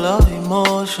control of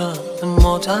emotion. The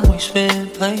more time we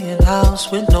spend playing house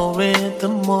with no rent, the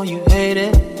more you hate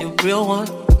it. You real one,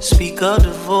 speak of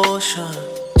devotion.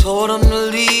 Told him to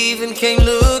leave and came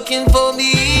looking for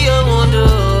me. I wonder,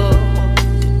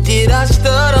 did I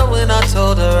stutter when I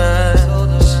told her ass?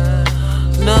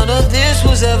 None of this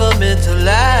was ever meant to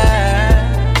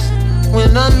last.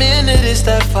 When I'm in it, it's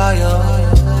that fire.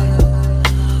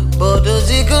 But does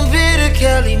it compare to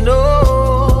Kelly?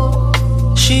 No.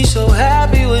 She's so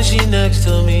happy when she next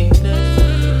to me.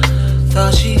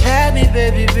 Thought she had me,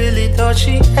 baby, really thought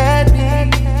she had me.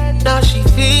 Now she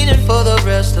feeding for the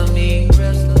rest of me.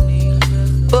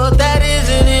 But that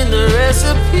isn't in the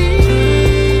recipe.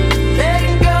 Let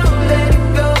it go,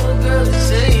 girl.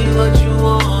 This ain't what you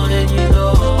want, and you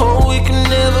know oh, we can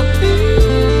never be.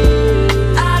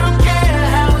 I don't care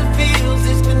how it feels,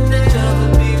 this can never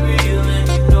be real, and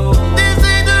you know this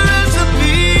ain't the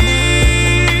recipe.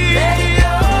 Let it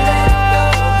go,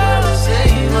 girl. This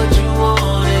ain't what you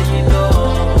want, and you know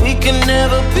we can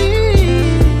never be.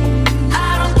 I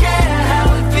don't care how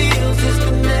it feels, this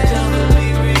can never be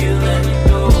real, and you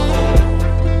know.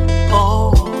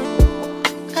 Oh,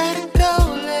 let it go,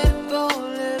 let it go,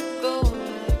 let it go,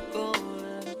 let it go,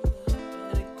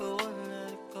 let it go,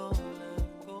 let it go, let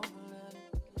it go, let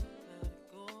it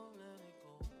go.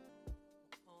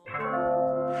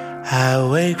 I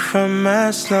wake from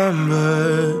my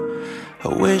slumber. I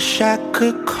wish I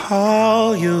could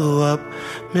call you up.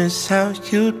 Miss how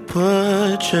you'd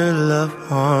put your love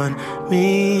on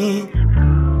me.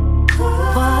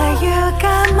 Boy, you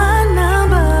got my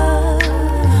number.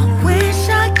 Wish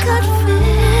I could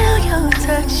feel your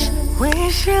touch.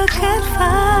 Wish you could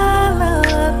follow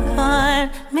up on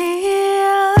me.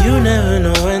 You never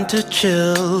know when to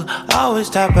chill. Always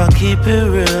talk about keep it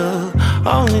real.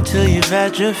 Only till you've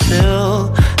had your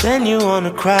fill. Then you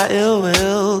wanna cry ill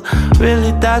will.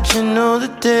 Really thought you knew the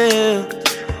deal.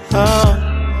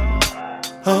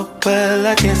 Oh, well,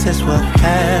 I guess that's what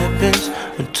happens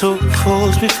when two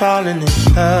fools be falling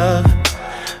in love.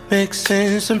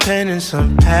 Mixing some pain and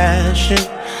some passion.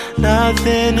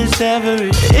 Nothing is ever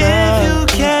enough. If you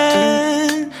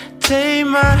can take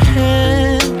my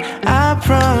hand, I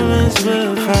promise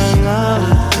we'll find love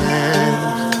again.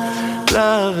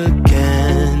 Love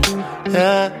again,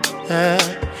 yeah.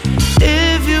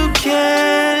 If you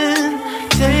can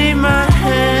take my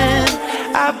hand,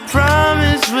 I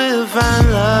promise we'll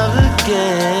find love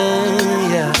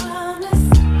again, yeah.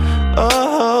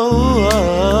 Oh,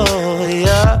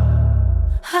 yeah.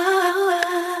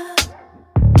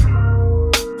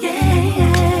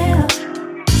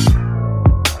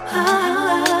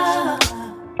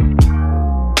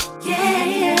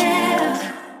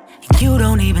 You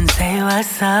don't even say Say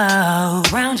what's up.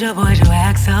 Round your boys, you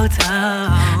act so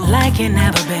tough. Like you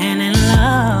never been in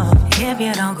love. If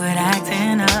you don't quit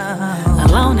acting up,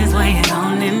 alone is where you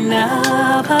don't end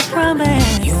up. I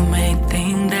promise. You may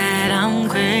think that I'm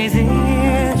crazy.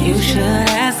 You should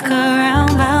ask around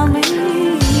about me.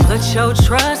 Put your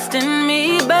trust in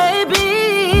me, baby.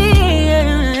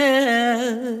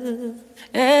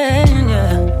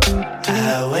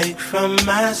 I wake from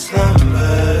my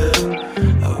slumber.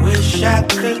 I wish I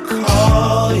could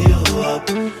call you up.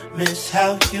 Miss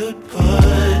how you'd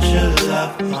put your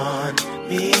love on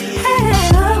me. Hey,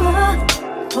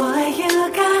 boy, you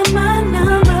got my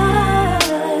number.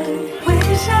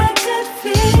 Wish I could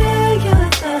feel your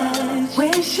touch.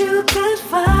 Wish you could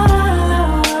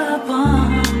follow up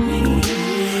on me.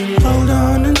 Hold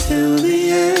on until the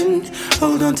end.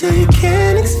 Hold on till you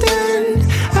can't extend.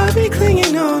 I'll be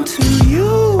clinging on to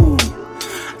you.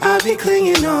 I'll be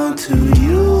clinging on to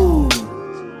you.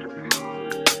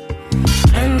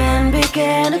 And then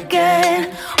begin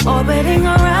again, orbiting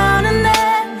around and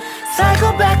then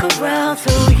cycle back around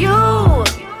to you.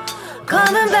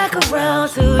 Coming back around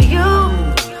to you.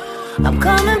 I'm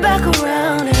coming back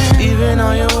around and even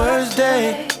on your worst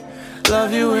day,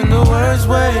 love you in the worst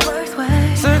way.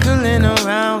 Circling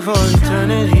around for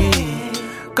eternity.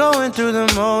 Going through the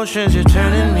motions, you're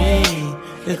turning me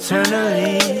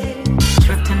eternally.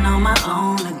 Drifting on my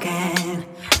own again.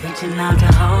 Reaching out to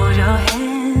hold your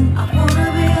hand. I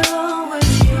wanna be alone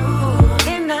with you.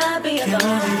 Can I be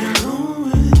alone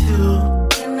with you?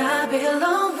 Can I be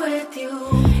alone with you?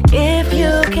 If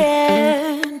you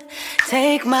can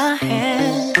take my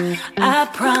hand, I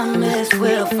promise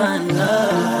we'll find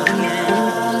love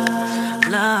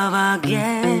again. Love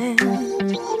again.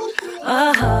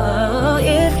 Oh,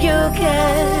 if you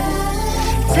can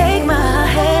take my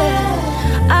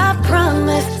hand, I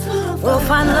promise we'll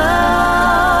find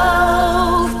love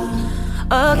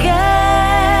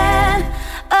again.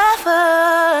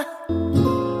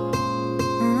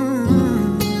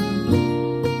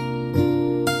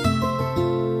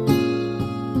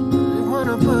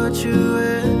 Wanna put you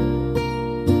in.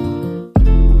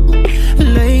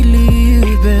 Lately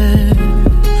you've been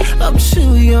up to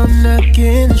your neck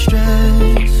in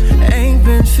stress. Ain't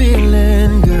been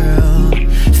feeling, girl,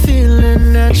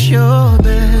 feeling at your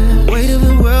best. Weight of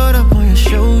the world up on your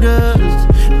shoulders,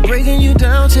 breaking you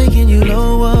down, taking you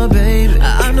lower, baby.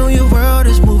 I know your world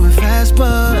is moving fast,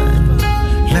 but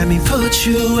let me put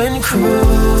you in cruise.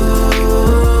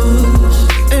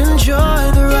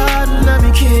 Enjoy the ride and let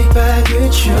me kick back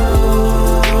with you.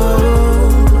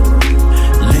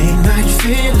 Late night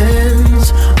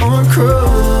feelings on cruise.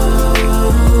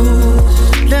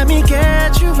 Let me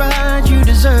get you right, you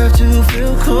deserve to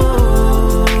feel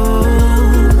cool.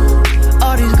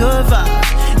 All these good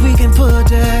vibes, we can put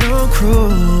that on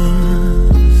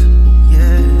cruise.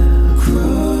 Yeah,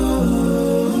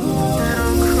 cruise. That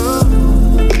on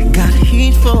cruise. Got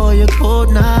heat for your cold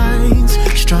nights,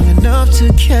 strong enough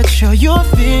to catch all your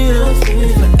feels.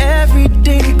 For every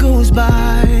day that goes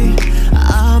by,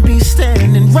 I'll be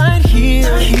standing right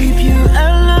here, keep you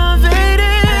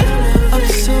elevated, up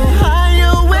so high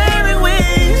you're wearing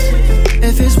wings.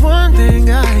 If it's one thing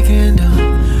I can do,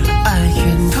 I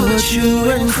can put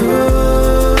you in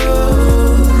cruise.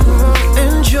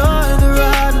 Enjoy the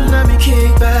ride and let me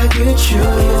kick back with you.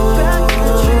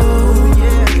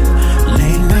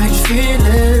 Late night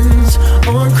feelings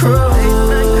on cruise.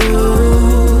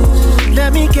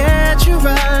 Let me get you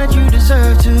right, you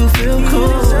deserve to feel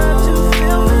cool.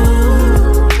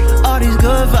 All these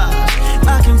good vibes,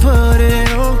 I can put it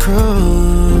on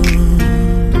cruise.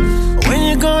 When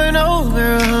you're going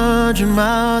over 100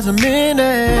 miles a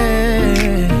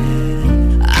minute,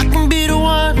 I can be the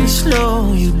one to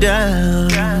slow you down.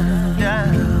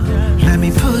 Let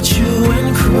me put you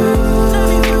in cruise.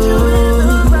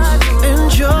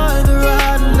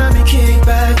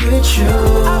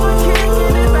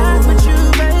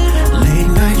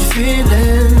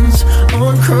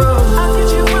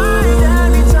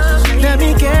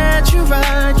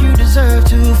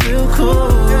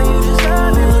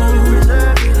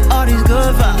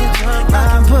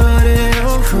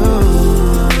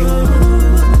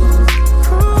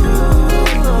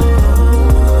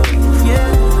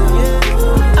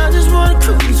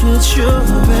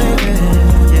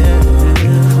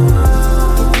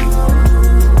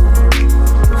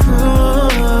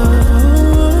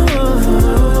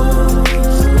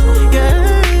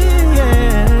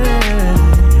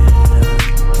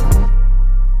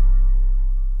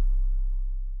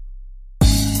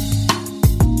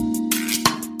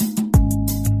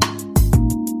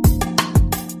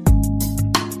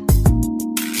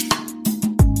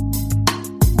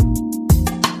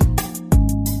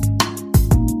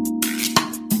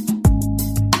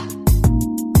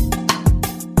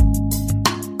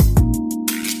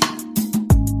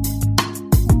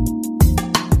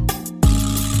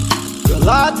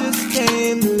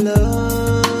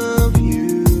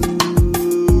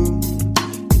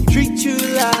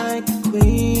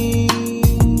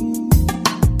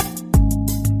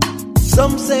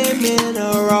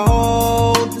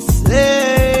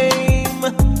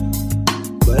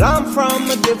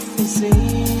 different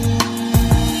scene.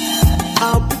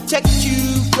 I'll protect you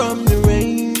from the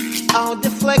rain. I'll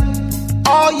deflect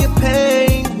all your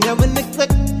pain. Never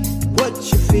neglect what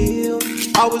you feel.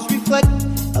 Always reflect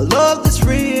a love that's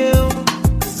real.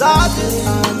 'Cause I just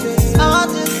can't get, I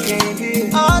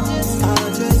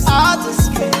just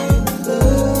can't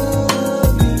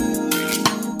love you.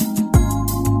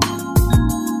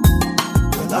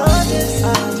 Well, I just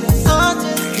can't get,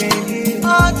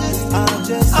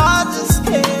 I just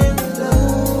can't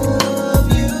love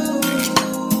you.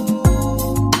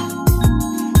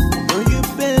 I know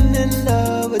you've been in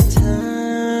love a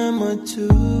time or two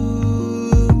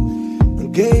and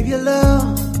gave you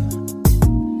love,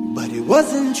 but it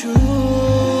wasn't true.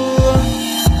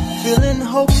 Feeling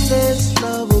hopeless,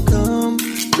 love will come.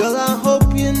 Girl, I hope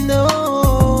you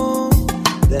know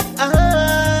that I'm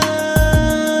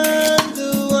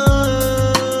the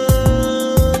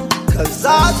one. 'Cause I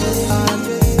just can't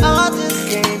love you. Well, I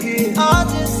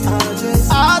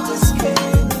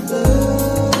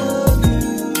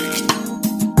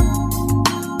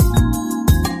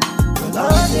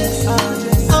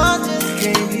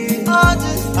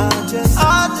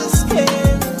just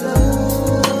can't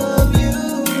love you.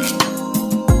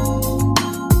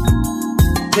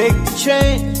 Take the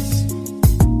chance,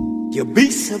 you'll be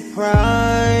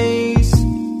surprised.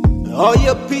 All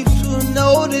your peeps will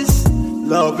notice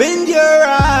love in your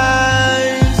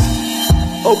eyes.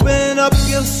 Open up,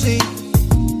 you'll see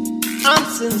I'm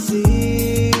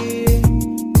sincere.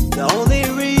 The only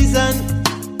reason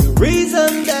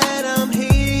that I'm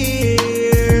here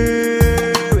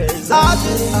is I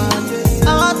just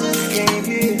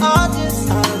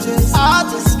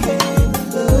can't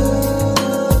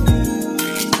love you.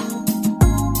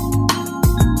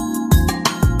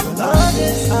 Well, I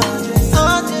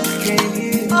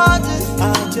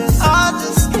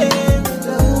just can't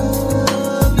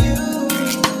love you.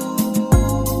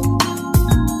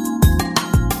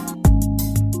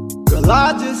 Girl, I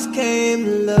just came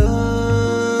to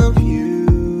love you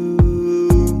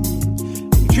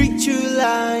and treat you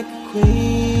like a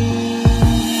queen.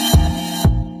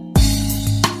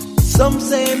 Some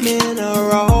say men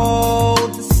are all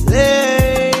the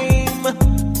same,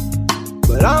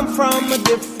 but I'm from a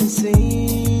different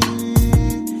scene.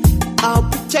 I'll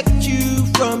protect you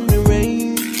from the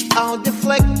rain. I'll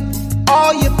deflect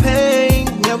all your pain.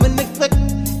 Never neglect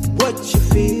what you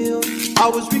feel.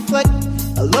 Always reflect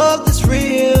a love that's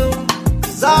real.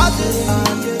 'Cause I just can't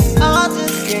love you. Well, I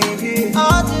just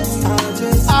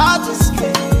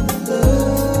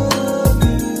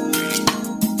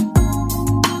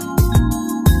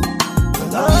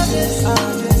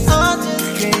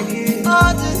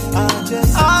love you.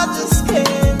 'Cause I just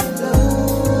can't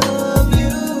love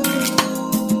you.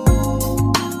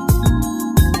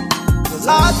 'Cause I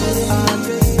just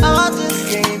can't love you.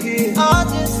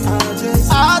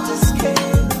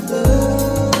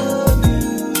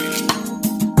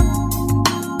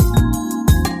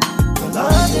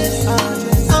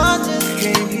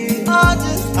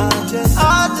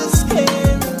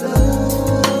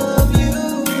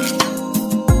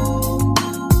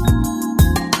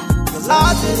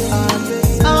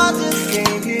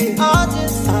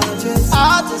 'Cause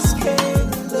I just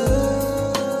can't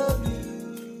love you.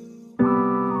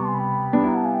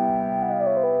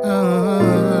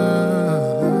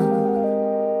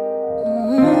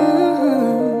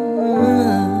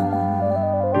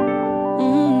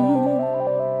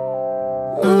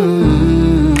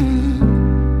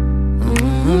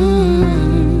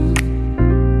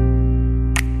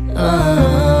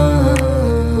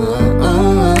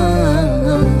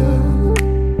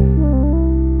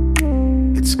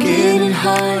 It's getting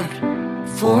hard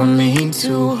for me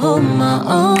to hold my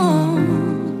own.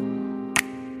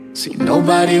 See,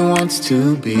 nobody wants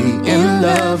to be in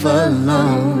love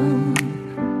alone.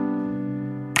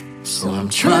 So I'm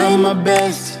trying my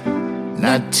best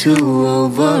not to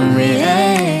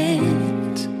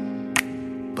overreact.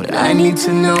 But I need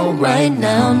to know right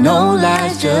now, no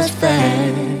lies, just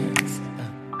facts.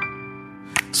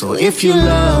 So if you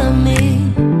love me,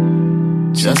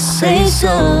 just say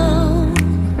so.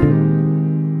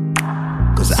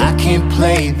 'Cause I can't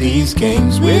play these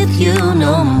games with you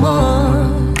no more.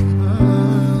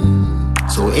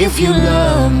 So if you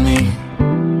love me,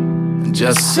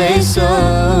 just say so.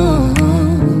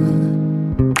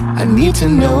 I need to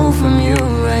know from you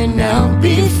right now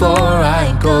before I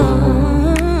go.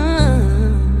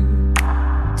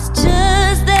 It's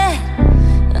just that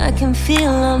I can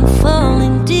feel I'm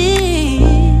falling deep,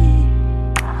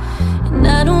 and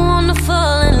I don't wanna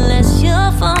fall unless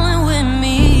you're falling with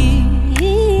me.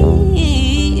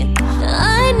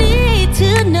 I need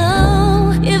to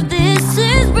know if this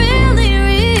is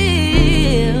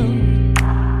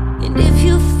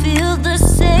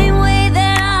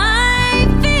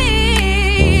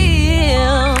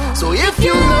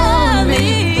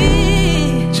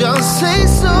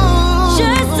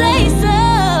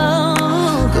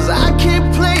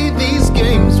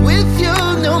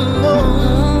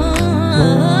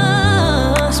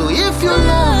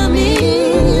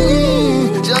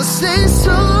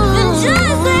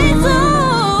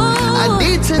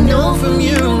know from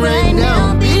you right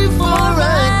now before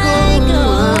I go.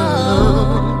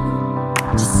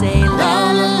 Just say la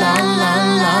la la la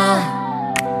la,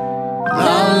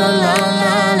 la la la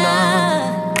la la,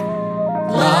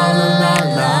 la la la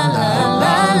la la,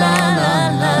 la la la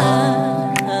la,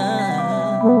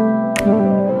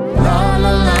 la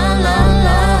la la la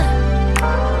la,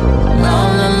 la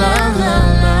la la la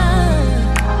la,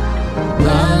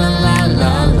 la la la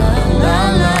la la, la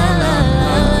la la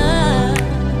la.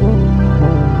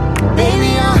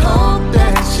 Baby, I hope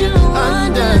that you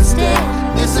understand.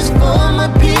 This is for my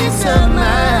peace of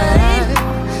mind,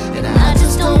 and I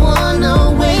just don't wanna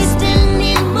waste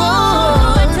any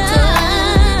more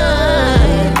time.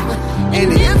 And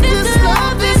if this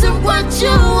love isn't what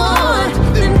you want,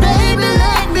 then baby,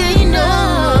 let me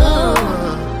know.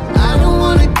 I don't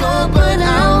wanna go, but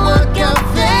I'll walk out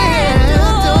there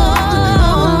door.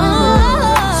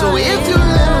 So if you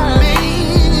love me,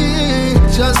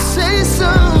 just say so.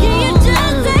 Can you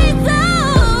just say so?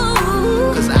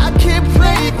 'Cause I can't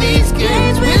play these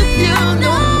games with you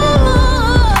no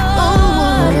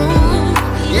more.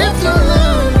 If you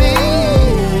love me,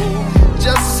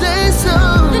 just say so.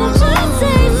 Just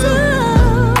say so.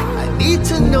 I need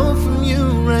to know from you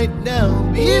right now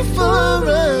before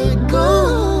I go.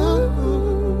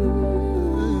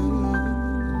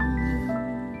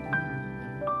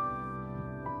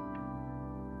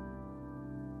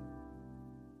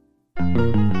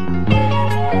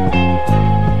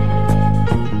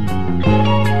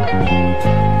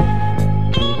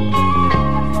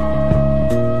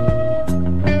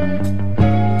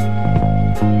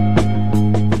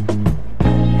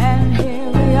 And here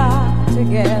we are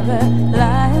together,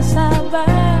 lying side by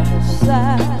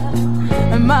side.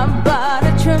 And my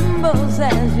body trembles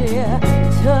as you're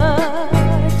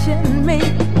touching me.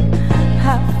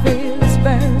 I feel this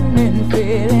burning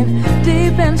feeling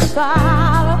deep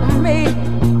inside of me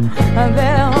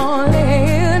that only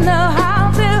you know how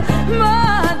to,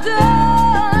 my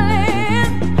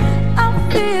darling. I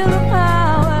feel the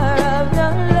power of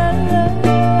your love.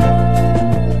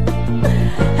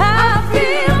 I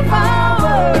feel the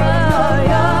power of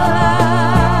your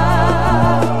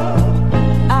love.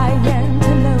 I yearn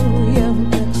to know your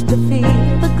touch, to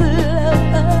feel the glow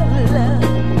of love.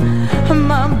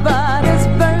 My body's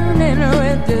burning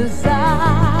with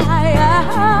desire.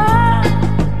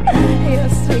 Your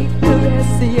sweet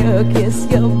caress, your kiss,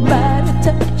 your body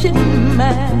touching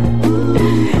mine,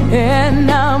 and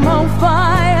I'm on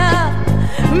fire.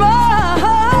 My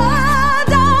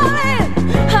darling,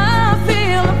 I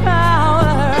feel the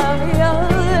power of your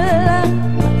love.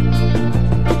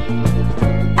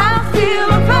 I feel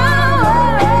the power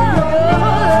of your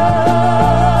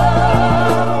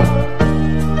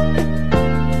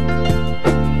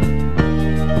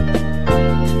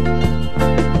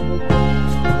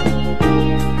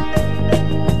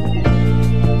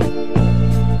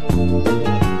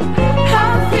I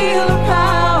feel the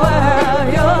power of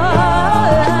your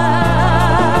love.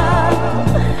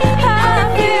 I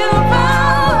feel the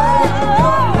power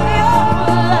of your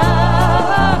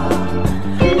love.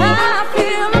 I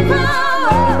feel the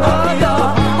power of your.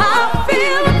 I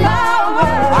feel the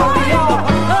power of your.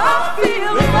 I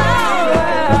feel the power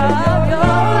of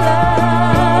your love.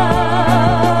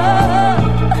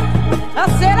 I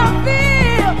said I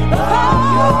feel the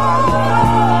power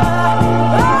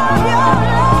of your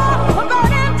love,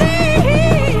 burning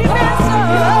deep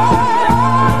inside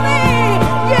me.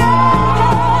 Yeah,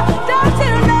 don't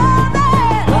you know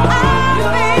that I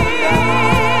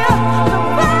feel the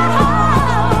power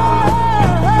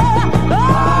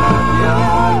of your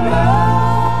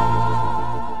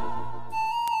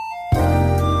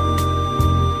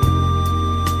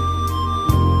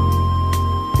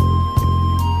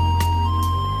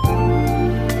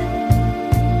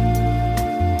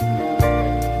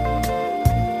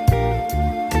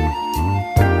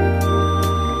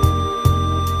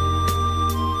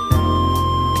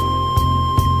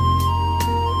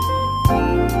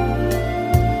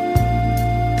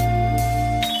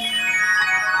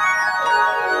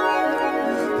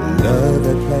Love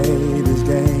that played his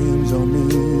games on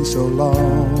me so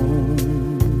long,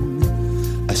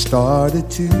 I started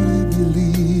to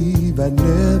believe I'd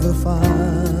never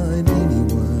find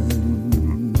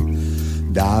anyone.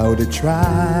 Doubt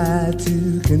tried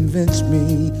to convince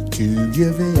me to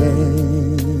give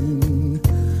in.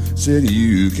 Said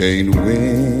you can't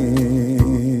win.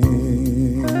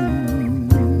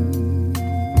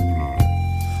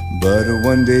 But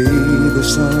one day the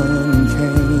sun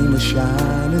came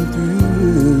shining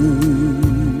through.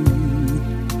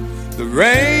 The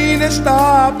rain had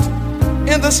stopped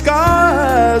and the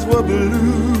skies were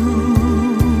blue.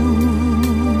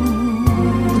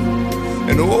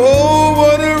 And oh,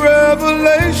 what a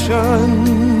revelation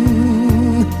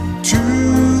to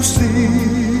see.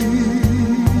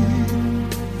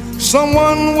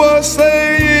 Someone was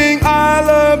saying I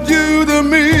love you to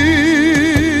me.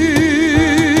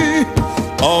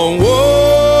 A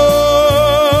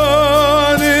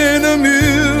one in a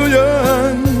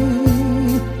million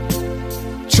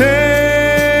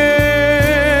chance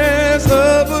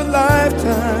of a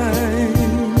lifetime.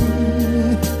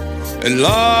 And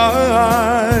life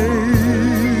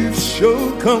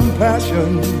showed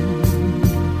compassion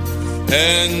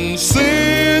and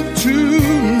sent to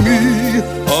me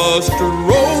a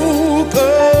stroke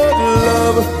of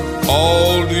love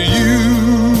called you.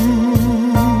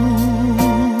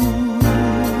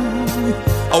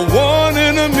 A one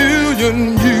in a million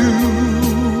you.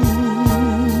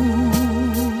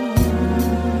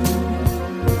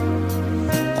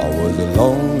 I was a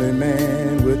lonely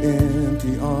man with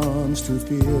empty arms to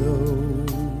fill.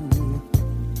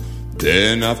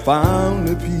 Then I found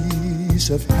a piece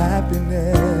of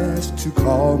happiness to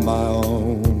call my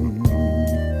own.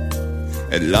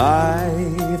 And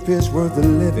life is worth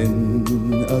living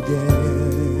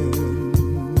again.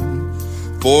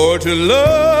 For to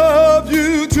love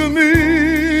you to me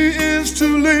is to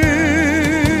live.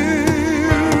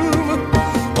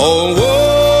 Oh,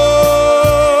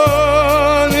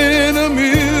 one in a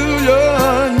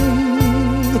million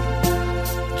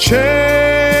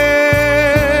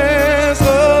chance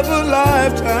of a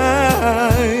lifetime.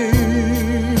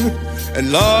 And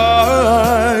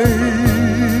life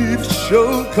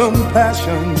showed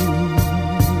compassion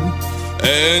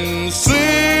and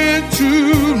sent to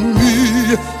me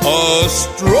a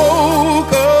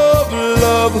stroke of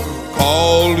love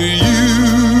called you.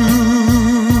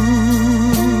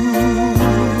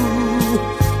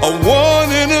 A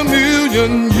one in a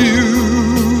million you.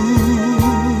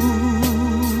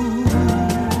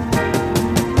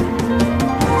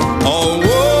 A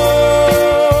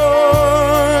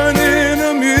one in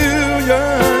a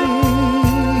million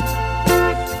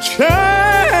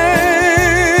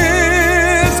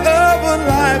chance of a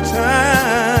lifetime.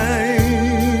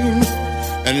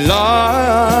 And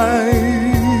life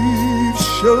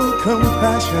showed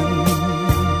compassion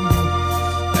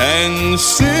and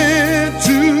sent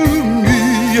to me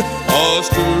a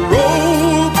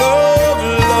stroke of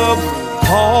love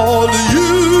called you.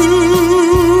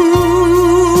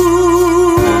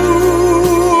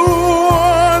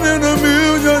 One in a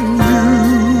million you.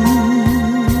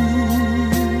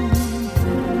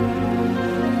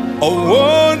 A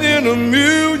one in a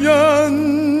million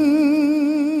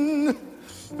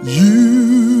you.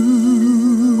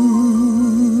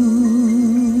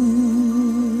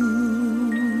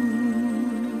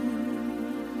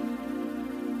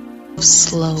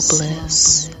 Slow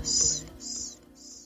bliss.